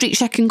 she did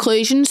reach a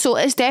conclusion, so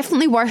it's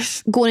definitely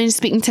worth going and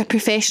speaking to a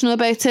professional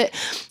about it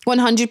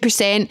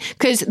 100%,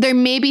 because there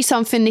may be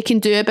something they can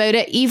do about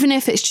it, even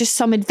if it's just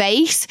some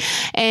advice.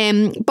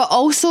 But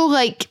also,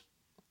 like,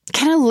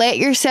 kind of let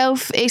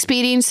yourself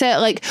experience it.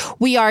 Like,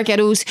 we are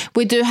girls,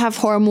 we do have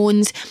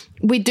hormones,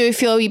 we do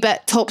feel a wee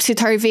bit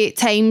topsy-turvy at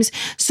times,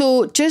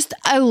 so just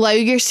allow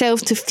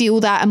yourself to feel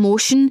that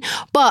emotion.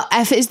 But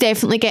if it's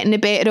definitely getting the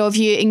better of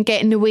you and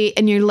getting the weight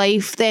in your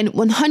life, then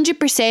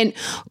 100%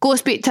 go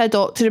speak to a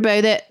doctor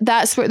about it.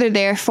 That's what they're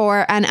there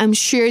for, and I'm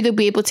sure they'll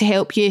be able to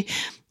help you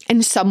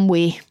in some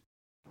way.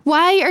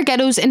 Why are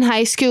girls in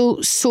high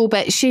school so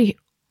bitchy?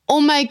 Oh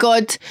my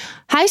God,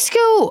 high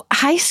school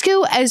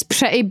is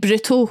pretty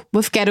brutal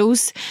with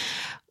girls.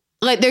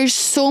 Like, there's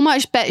so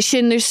much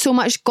bitching, there's so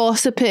much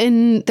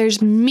gossiping,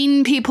 there's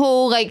mean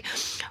people, like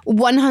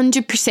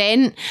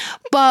 100%.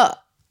 But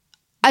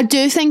I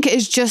do think it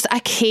is just a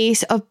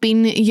case of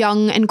being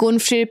young and going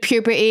through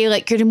puberty.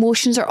 Like, your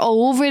emotions are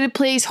all over the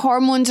place,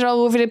 hormones are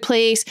all over the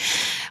place.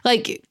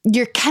 Like,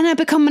 you're kind of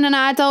becoming an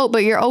adult,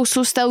 but you're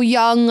also still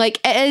young. Like,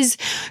 it is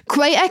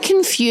quite a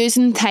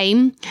confusing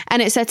time.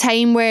 And it's a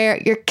time where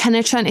you're kind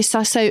of trying to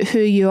suss out who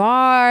you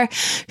are,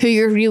 who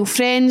your real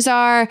friends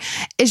are.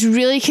 It's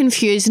really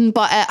confusing,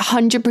 but it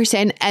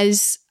 100%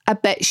 is a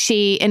bit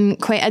shady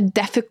and quite a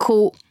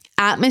difficult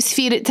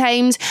atmosphere at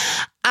times.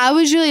 I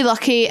was really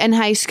lucky in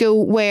high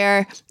school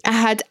where I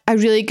had a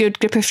really good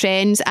group of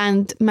friends,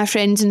 and my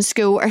friends in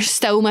school are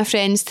still my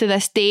friends to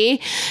this day.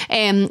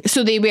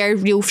 So they were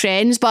real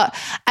friends, but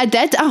I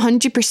did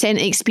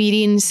 100%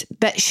 experience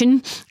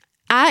bitching.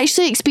 I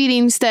actually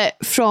experienced it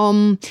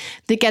from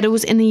the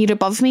girls in the year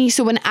above me.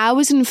 So when I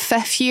was in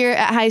 5th year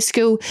at high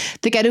school,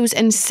 the girls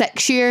in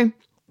 6th year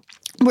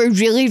were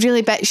really,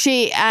 really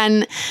bitchy,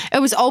 and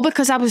it was all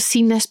because I was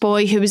seeing this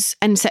boy who was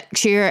in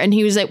 6th year and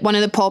he was like one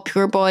of the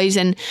popular boys,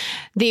 and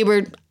they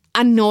were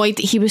annoyed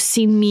that he was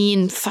seeing me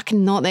and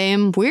fucking not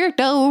them,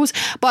 weirdos.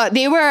 But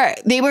they were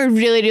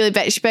really, really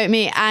bitchy about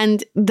me.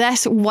 And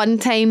this one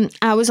time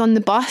I was on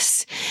the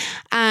bus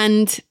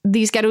and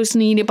these girls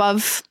in year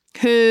above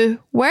who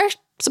were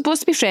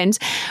supposed to be friends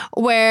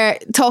were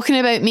talking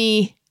about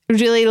me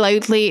really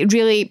loudly,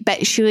 really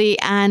bitchily,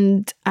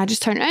 and I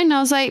just turned around and I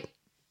was like,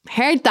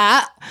 heard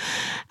that,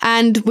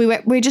 and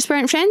we just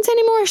weren't friends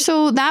anymore.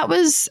 So that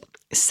was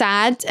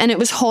sad and it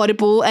was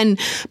horrible, and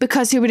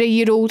because they were a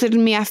year older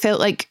than me I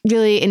felt like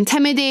really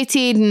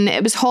intimidated and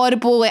it was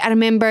horrible. Like I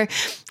remember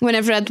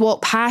whenever I'd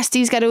walk past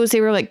these girls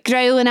they were like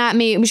growling at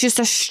me. It was just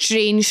a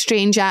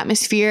strange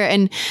atmosphere,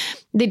 and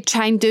they'd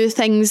try and do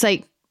things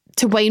like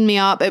to wind me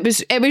up. It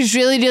was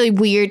really, really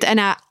weird,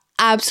 and I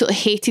absolutely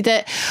hated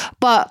it.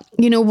 But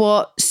you know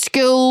what,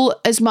 school,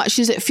 as much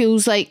as it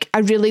feels like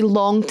a really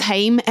long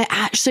time, it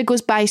actually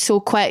goes by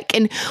so quick,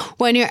 and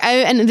when you're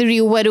out into the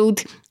real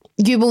world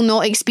you will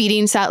not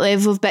experience that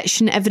level of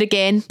bitching ever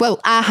again. Well,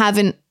 I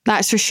haven't,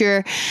 that's for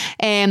sure.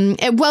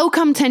 It will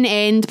come to an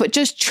end, but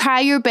just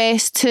try your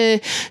best to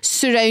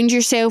surround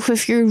yourself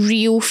with your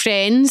real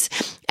friends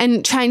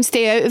and try and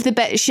stay out of the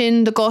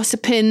bitching, the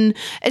gossiping.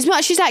 As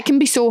much as that can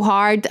be so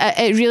hard,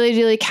 it really,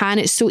 really can.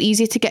 It's so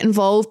easy to get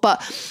involved,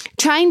 but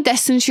try and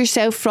distance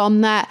yourself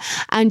from that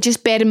and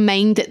just bear in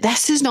mind that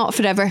this is not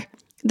forever.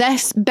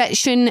 This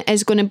bitching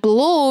is going to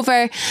blow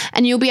over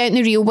and you'll be out in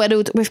the real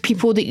world with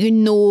people that you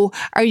know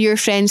are your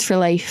friends for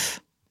life.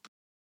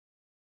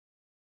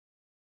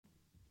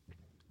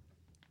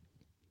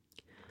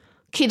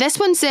 Okay, this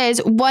one says,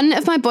 one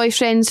of my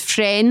boyfriend's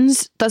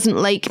friends doesn't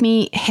like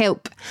me,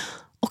 help.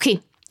 Okay,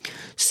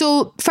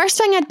 so first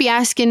thing I'd be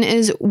asking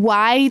is,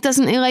 why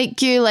doesn't he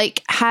like you?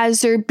 Like,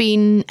 has there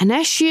been an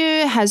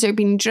issue? Has there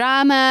been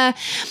drama?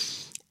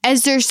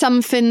 Is there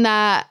something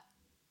that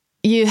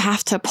you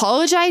have to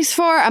apologise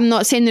for? I'm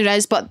not saying there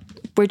is, but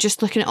we're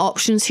just looking at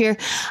options here.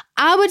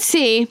 I would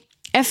say,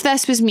 if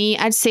this was me,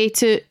 I'd say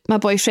to my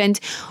boyfriend,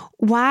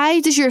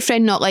 why does your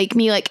friend not like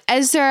me? Like,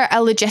 is there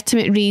a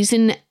legitimate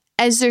reason?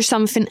 Is there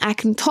something I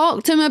can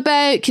talk to him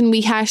about? Can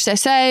we hash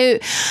this out?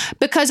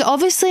 Because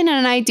obviously in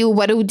an ideal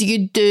world,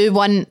 you do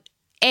want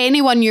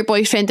anyone your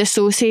boyfriend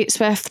associates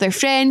with, their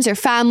friends or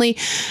family,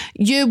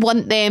 you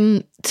want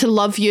them to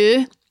love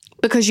you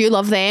because you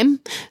love them.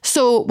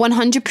 So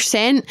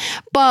 100%.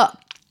 But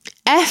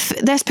if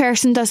this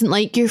person doesn't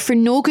like you for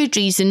no good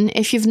reason,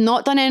 if you've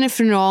not done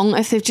anything wrong,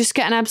 if they've just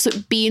got an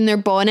absolute bee in their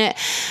bonnet,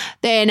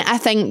 then I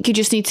think you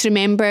just need to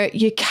remember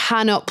you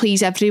cannot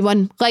please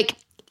everyone. Like,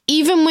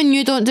 even when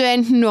you don't do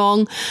anything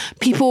wrong,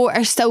 people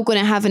are still going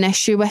to have an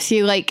issue with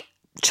you. Like,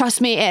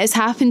 trust me, it has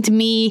happened to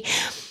me.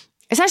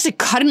 It's actually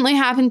currently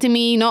happened to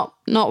me, not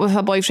with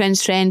a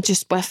boyfriend's friend,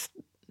 just with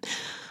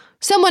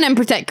someone in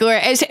particular.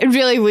 It's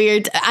really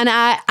weird, and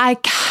I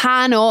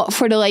cannot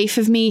for the life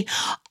of me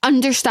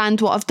understand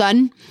what I've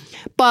done,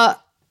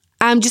 but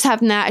I'm just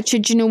having the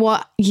attitude, you know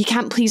what, you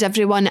can't please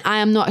everyone. I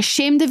am not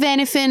ashamed of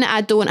anything. I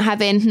don't have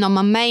anything on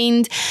my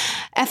mind.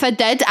 If I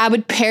did, I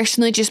would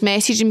personally just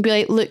message and be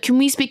like, look, can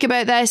we speak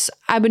about this?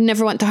 I would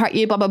never want to hurt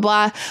you, blah, blah,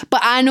 blah. But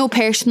I know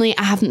personally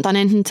I haven't done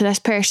anything to this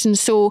person,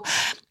 so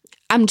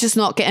I'm just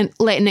not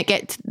letting it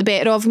get the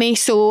better of me.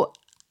 So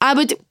I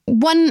would,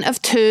 one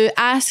of two,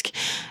 ask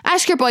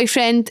your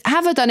boyfriend,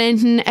 have I done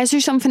anything? Is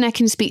there something I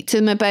can speak to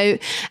him about?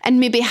 And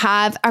maybe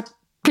have a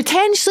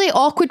potentially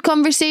awkward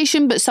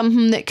conversation, but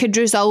something that could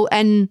result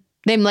in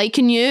them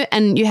liking you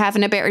and you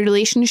having a better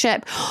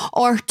relationship.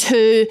 Or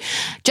two,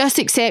 just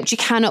accept you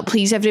cannot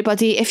please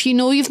everybody. If you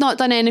know you've not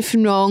done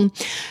anything wrong,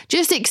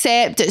 just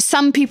accept that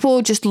some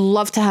people just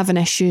love to have an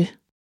issue.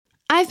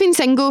 I've been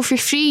single for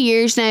 3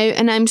 years now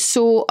and I'm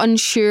so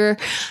unsure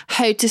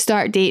how to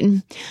start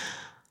dating.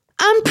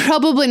 I'm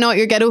probably not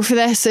your girl for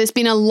this. It's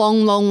been a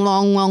long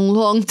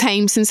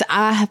time since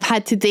I have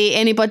had to date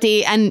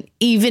anybody, and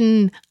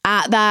even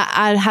at that,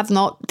 I have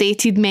not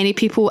dated many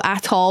people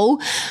at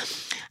all.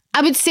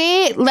 I would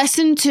say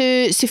listen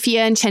to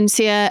Sophia and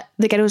Chintzia,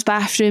 The Girls'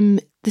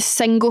 Bathroom, The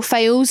Single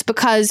Files,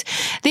 because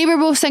they were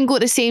both single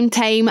at the same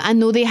time. I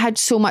know they had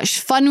so much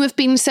fun with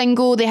being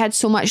single. They had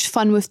so much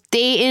fun with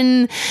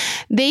dating.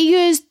 They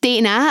used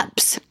dating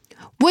apps.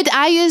 Would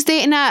I use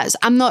dating apps?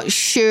 I'm not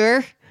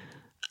sure.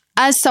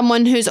 As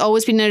someone who's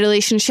always been in a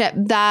relationship,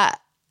 that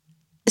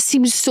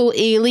seems so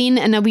alien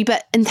and a wee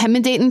bit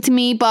intimidating to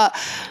me. But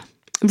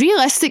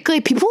realistically,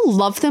 people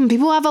love them.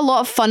 People have a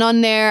lot of fun on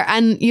there,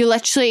 and you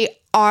literally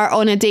are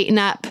on a dating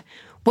app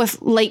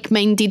with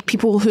like-minded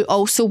people who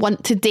also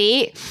want to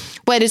date.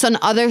 Whereas on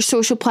other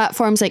social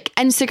platforms like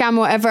Instagram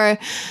or whatever,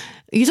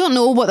 you don't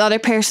know what the other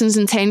person's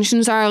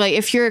intentions are. Like,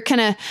 if you're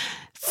kind of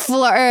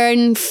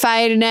flirting,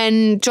 firing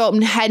in,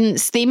 dropping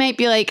hints, they might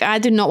be like, I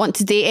do not want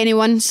to date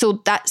anyone.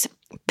 So that's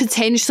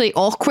potentially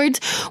awkward.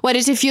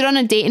 Whereas if you're on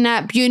a dating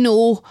app, you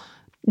know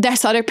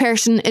this other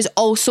person is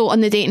also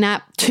on the dating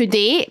app to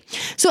date.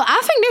 So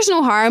I think there's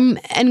no harm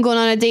in going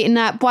on a dating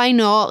app. Why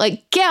not?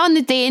 Like, get on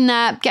the dating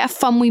app, get a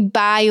fun wee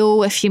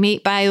bio if you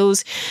make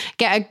bios,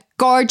 get a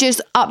gorgeous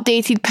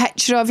updated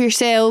picture of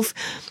yourself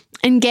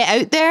and get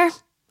out there.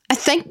 I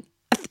think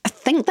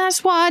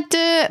that's what I'd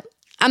do.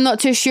 I'm not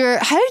too sure.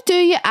 How do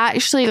you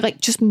actually like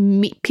just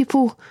meet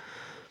people?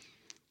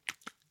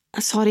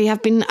 Sorry, I've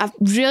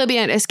really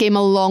been at this game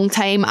a long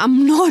time.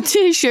 I'm not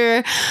too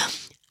sure.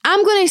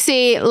 I'm going to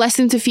say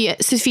listen to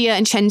Sophia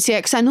and Shinsia,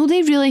 because I know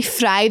they really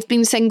thrived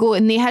being single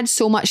and they had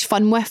so much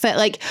fun with it.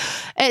 Like,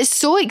 it's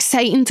so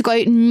exciting to go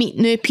out and meet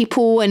new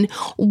people and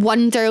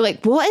wonder,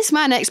 like, what is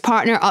my next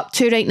partner up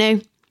to right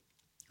now?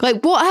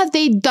 Like, what have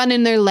they done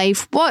in their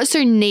life? What's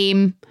their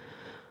name?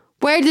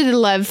 Where do they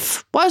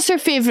live? What's their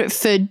favourite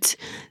food?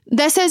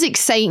 This is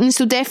exciting,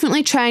 so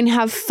definitely try and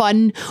have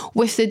fun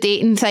with the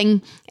dating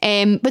thing.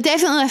 But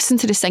definitely listen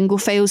to the single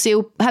files.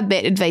 They'll have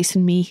better advice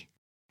than me.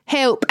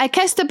 Help. I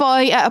kissed a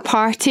boy at a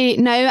party.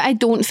 Now I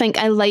don't think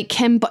I like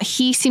him, but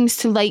he seems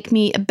to like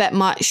me a bit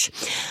much.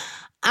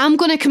 I'm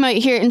going to come out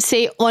here and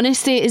say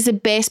honesty is the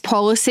best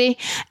policy.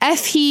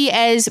 If he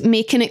is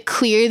making it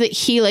clear that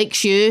he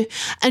likes you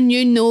and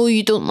you know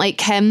you don't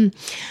like him,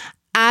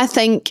 I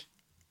think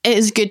it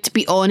is good to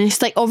be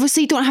honest. Like,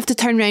 obviously you don't have to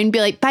turn around and be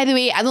like, by the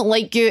way, I don't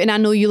like you and I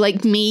know you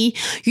like me.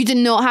 You do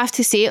not have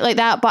to say it like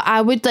that, but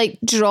I would like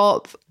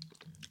drop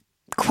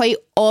quite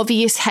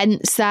obvious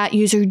hints that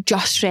you're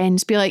just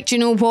friends. Be like, do you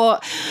know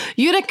what?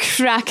 You're a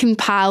cracking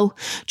pal.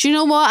 Do you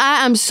know what?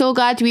 I am so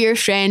glad we are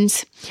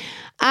friends.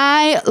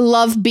 I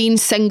love being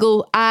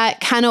single. I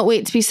cannot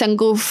wait to be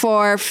single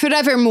for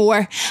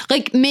forevermore.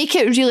 Like, make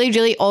it really,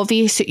 really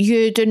obvious that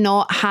you do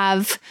not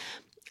have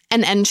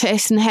an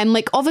interest in him.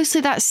 Like,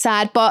 obviously that's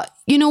sad, but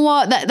you know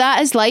what?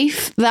 That is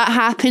life. That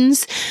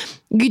happens.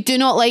 You do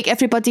not like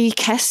everybody you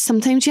kiss.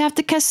 Sometimes you have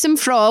to kiss some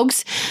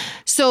frogs.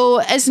 So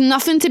it's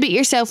nothing to beat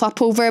yourself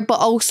up over, but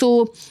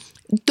also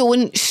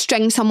don't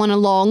string someone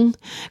along,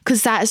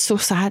 because that is so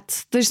sad.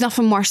 There's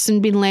nothing worse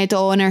than being led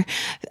on or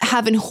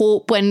having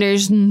hope when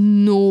there's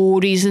no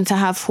reason to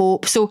have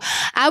hope. So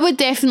I would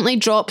definitely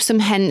drop some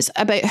hints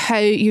about how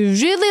you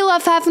really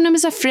love having him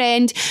as a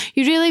friend,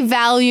 you really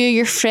value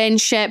your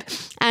friendship,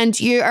 and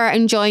you are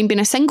enjoying being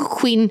a single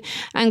queen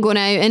and going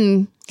out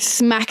and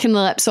smacking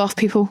the lips off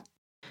people.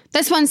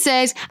 This one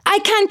says, I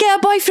can't get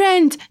a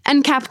boyfriend,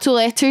 in capital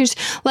letters.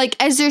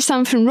 Like, is there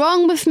something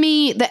wrong with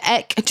me? The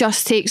ick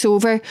just takes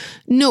over.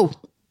 No,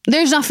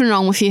 there's nothing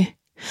wrong with you.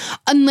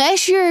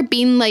 Unless you're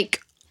being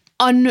like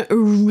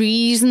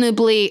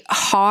unreasonably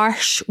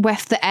harsh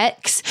with the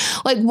icks.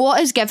 Like,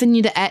 what is giving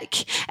you the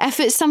ick? If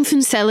it's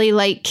something silly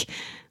like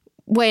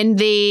when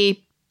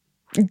they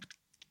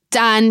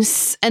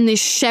dance in the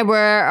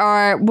shower,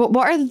 or what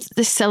are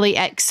the silly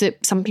icks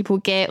that some people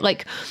get?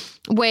 Like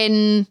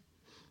when...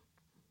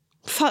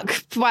 Fuck,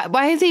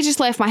 why have they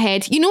just left my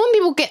head? You know when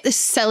people get the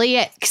silly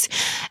icks?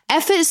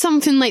 If it's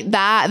something like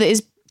that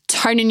is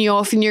turning you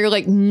off and you're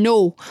like,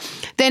 no,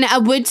 then I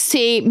would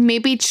say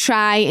maybe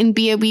try and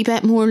be a wee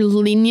bit more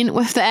lenient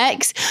with the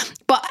icks.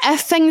 But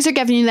if things are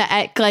giving you the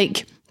ick,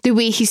 like the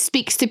way he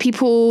speaks to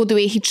people, the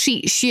way he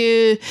treats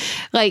you,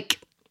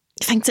 like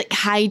things like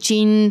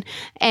hygiene,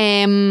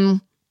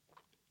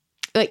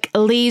 like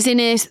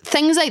laziness,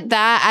 things like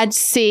that, I'd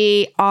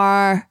say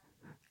are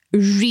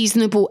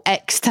reasonable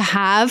icks to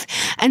have,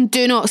 and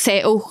do not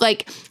settle.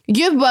 Like,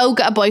 you will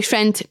get a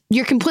boyfriend.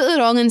 You're completely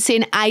wrong in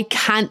saying I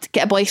can't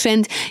get a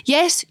boyfriend.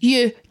 Yes,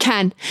 you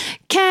can.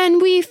 Can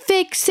we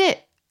fix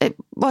it?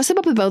 What's the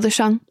Bobby Builder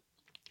song?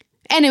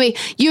 Anyway,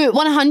 you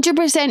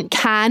 100%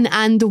 can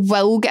and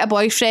will get a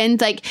boyfriend.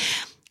 Like,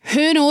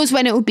 who knows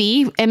when it will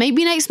be? It might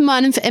be next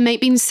month, it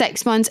might be in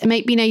 6 months, it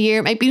might be in a year,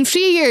 it might be in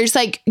 3 years.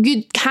 Like,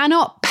 you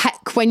cannot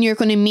pick when you're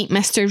going to meet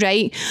Mr.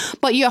 Right,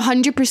 but you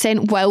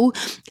 100% will.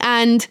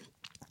 And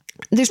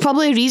there's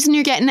probably a reason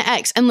you're getting the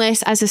icks,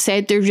 unless, as I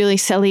said, they're really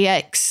silly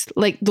icks,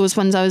 like those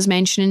ones I was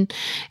mentioning.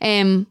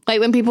 Like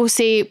when people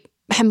say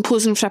him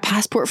posing for a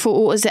passport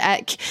photo is the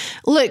ick.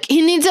 Look,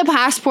 he needs a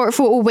passport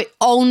photo. We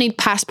all need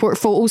passport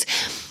photos.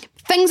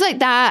 Things like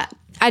that,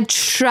 I'd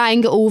try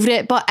and get over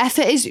it. But if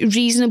it is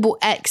reasonable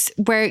icks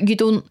where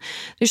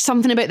there's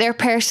something about their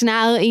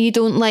personality you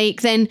don't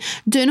like, then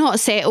do not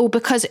settle,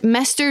 because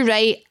Mr.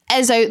 Right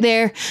is out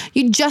there.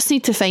 You just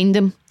need to find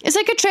him. It's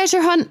like a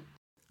treasure hunt.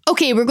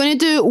 Okay, we're going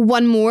to do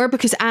one more,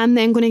 because I'm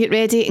then going to get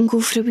ready and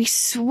go for a wee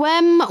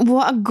swim.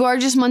 What a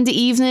gorgeous Monday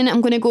evening.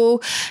 I'm going to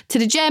go to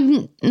the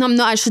gym. No, I'm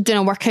not actually doing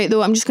a workout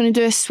though. I'm just going to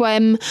do a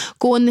swim,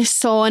 go in the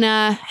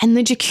sauna, in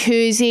the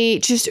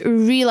jacuzzi, just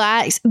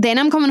relax. Then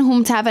I'm coming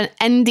home to have an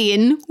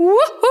Indian.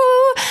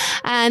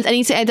 Woohoo! And I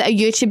need to edit a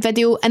YouTube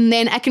video, and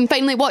then I can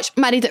finally watch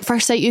Married at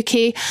First Sight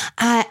UK.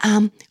 I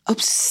am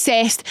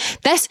obsessed.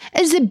 This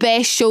is the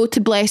best show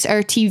to bless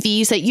our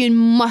TVs. Like, you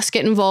must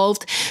get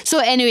involved. So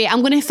anyway,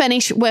 I'm going to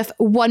finish with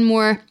one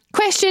more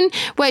question,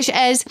 which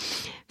is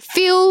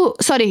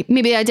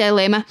maybe a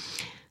dilemma.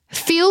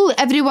 Feel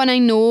everyone I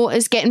know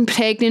is getting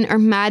pregnant or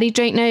married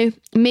right now.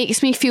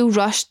 Makes me feel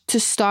rushed to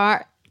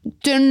start.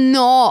 Do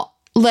not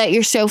let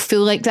yourself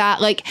feel like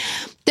that. Like,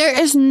 there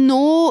is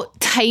no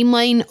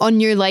timeline on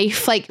your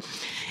life. Like,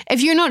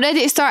 if you're not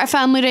ready to start a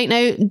family right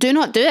now, do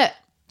not do it.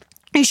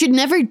 You should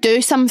never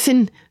do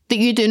something that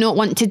you do not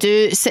want to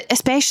do,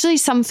 especially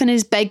something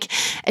as big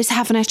as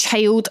having a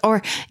child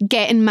or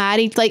getting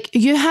married. Like,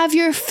 you have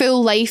your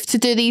full life to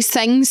do these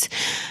things.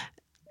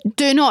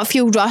 do not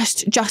feel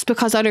rushed just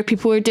because other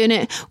people are doing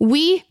it.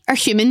 We are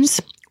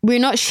humans. We're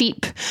not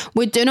sheep.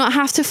 We do not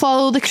have to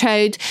follow the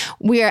crowd.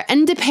 We are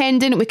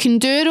independent. We can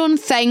do our own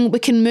thing. We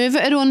can move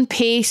at our own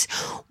pace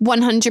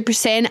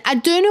 100%. I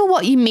do know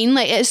what you mean.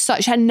 Like, it's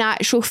such a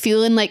natural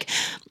feeling. Like,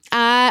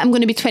 I'm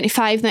going to be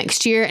 25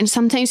 next year, and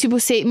sometimes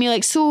people say to me,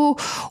 like, so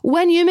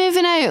when are you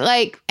moving out?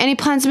 Like, any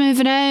plans of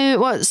moving out?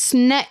 What's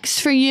next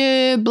for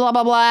you? Blah,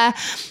 blah, blah.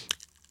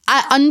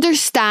 I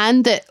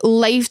understand that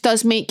life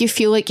does make you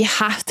feel like you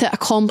have to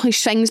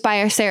accomplish things by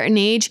a certain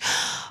age,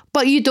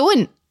 but you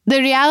don't. The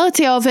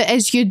reality of it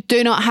is you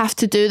do not have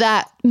to do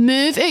that.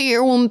 Move at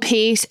your own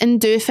pace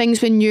and do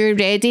things when you're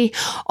ready,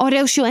 or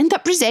else you'll end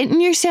up resenting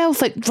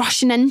yourself, like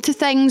rushing into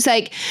things.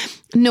 Like,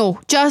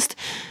 no, just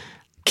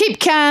keep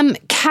calm,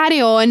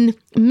 carry on,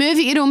 move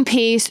at your own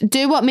pace,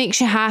 do what makes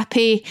you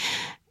happy.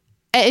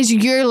 It is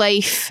your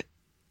life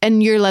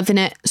and you're living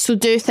it. So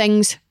do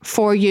things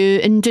for you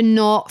and do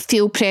not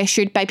feel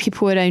pressured by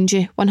people around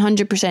you.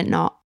 100%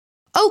 not.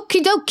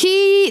 Okie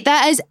dokie,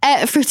 that is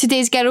it for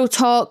today's Girl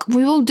Talk.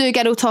 We will do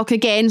Girl Talk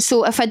again,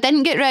 so if I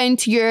didn't get round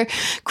to your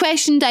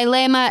question,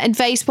 dilemma,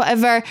 advice,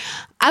 whatever,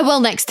 I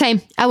will next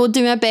time. I will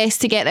do my best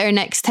to get there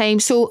next time.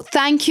 So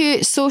thank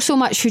you so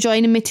much for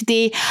joining me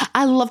today.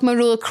 I love my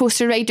roller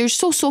coaster riders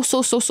so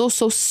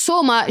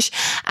much,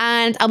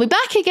 and I'll be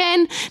back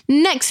again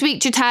next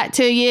week to chat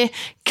to you.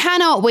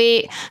 Cannot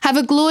wait. Have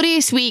a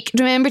glorious week.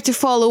 Remember to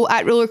follow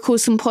at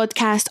Rollercoasting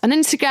Podcast on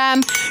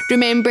Instagram.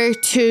 Remember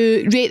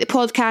to rate the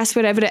podcast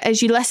wherever it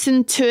is you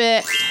listen to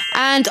it,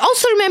 and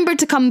also remember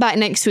to come back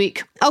next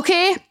week.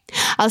 Okay,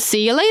 I'll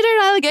see you later,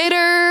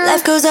 alligator.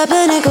 Life goes up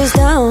and it goes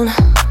down.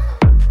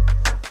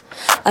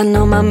 I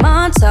know my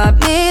mom taught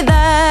me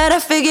that. I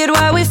figured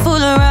why we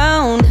fool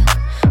around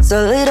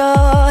so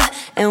little,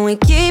 and we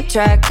keep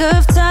track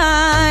of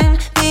time,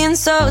 being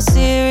so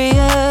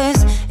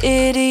serious.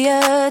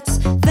 Idiots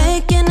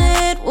thinking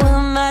it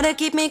will matter,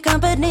 keep me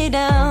company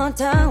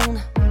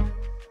downtown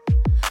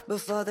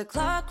before the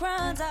clock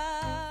runs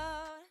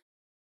out.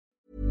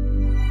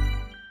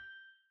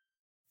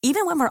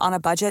 Even when we're on a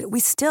budget, we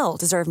still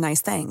deserve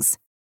nice things.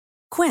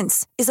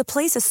 Quince is a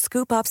place to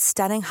scoop up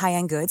stunning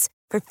high-end goods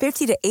for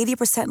 50 to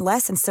 80%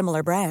 less than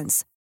similar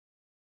brands.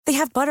 They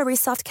have buttery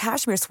soft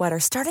cashmere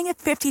sweaters starting at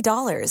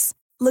 $50,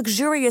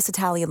 luxurious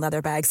Italian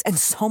leather bags, and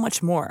so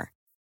much more.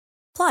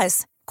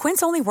 Plus,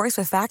 Quince only works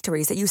with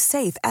factories that use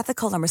safe,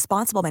 ethical, and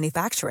responsible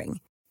manufacturing.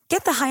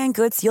 Get the high-end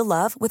goods you'll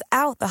love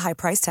without the high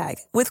price tag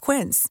with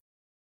Quince.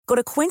 Go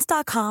to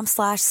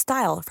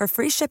quince.com/style for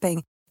free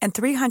shipping and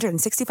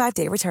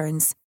 365-day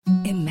returns.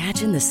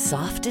 Imagine the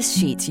softest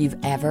sheets you've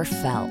ever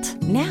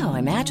felt. Now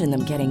imagine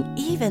them getting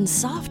even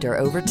softer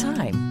over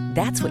time.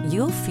 That's what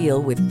you'll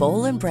feel with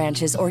Boll &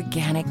 Branch's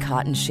organic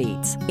cotton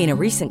sheets. In a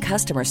recent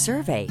customer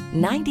survey,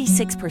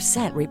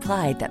 96%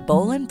 replied that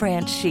Boll &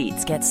 Branch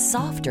sheets get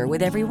softer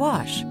with every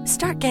wash.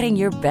 Start getting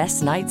your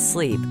best night's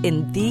sleep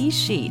in these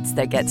sheets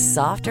that get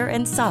softer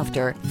and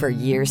softer for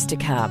years to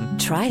come.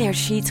 Try their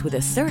sheets with a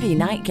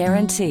 30-night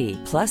guarantee.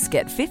 Plus,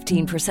 get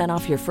 15%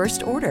 off your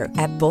first order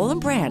at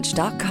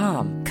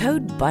bollandbranch.com.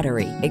 Code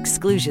BUTTERY.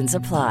 Exclusions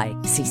apply.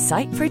 See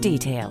site for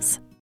details.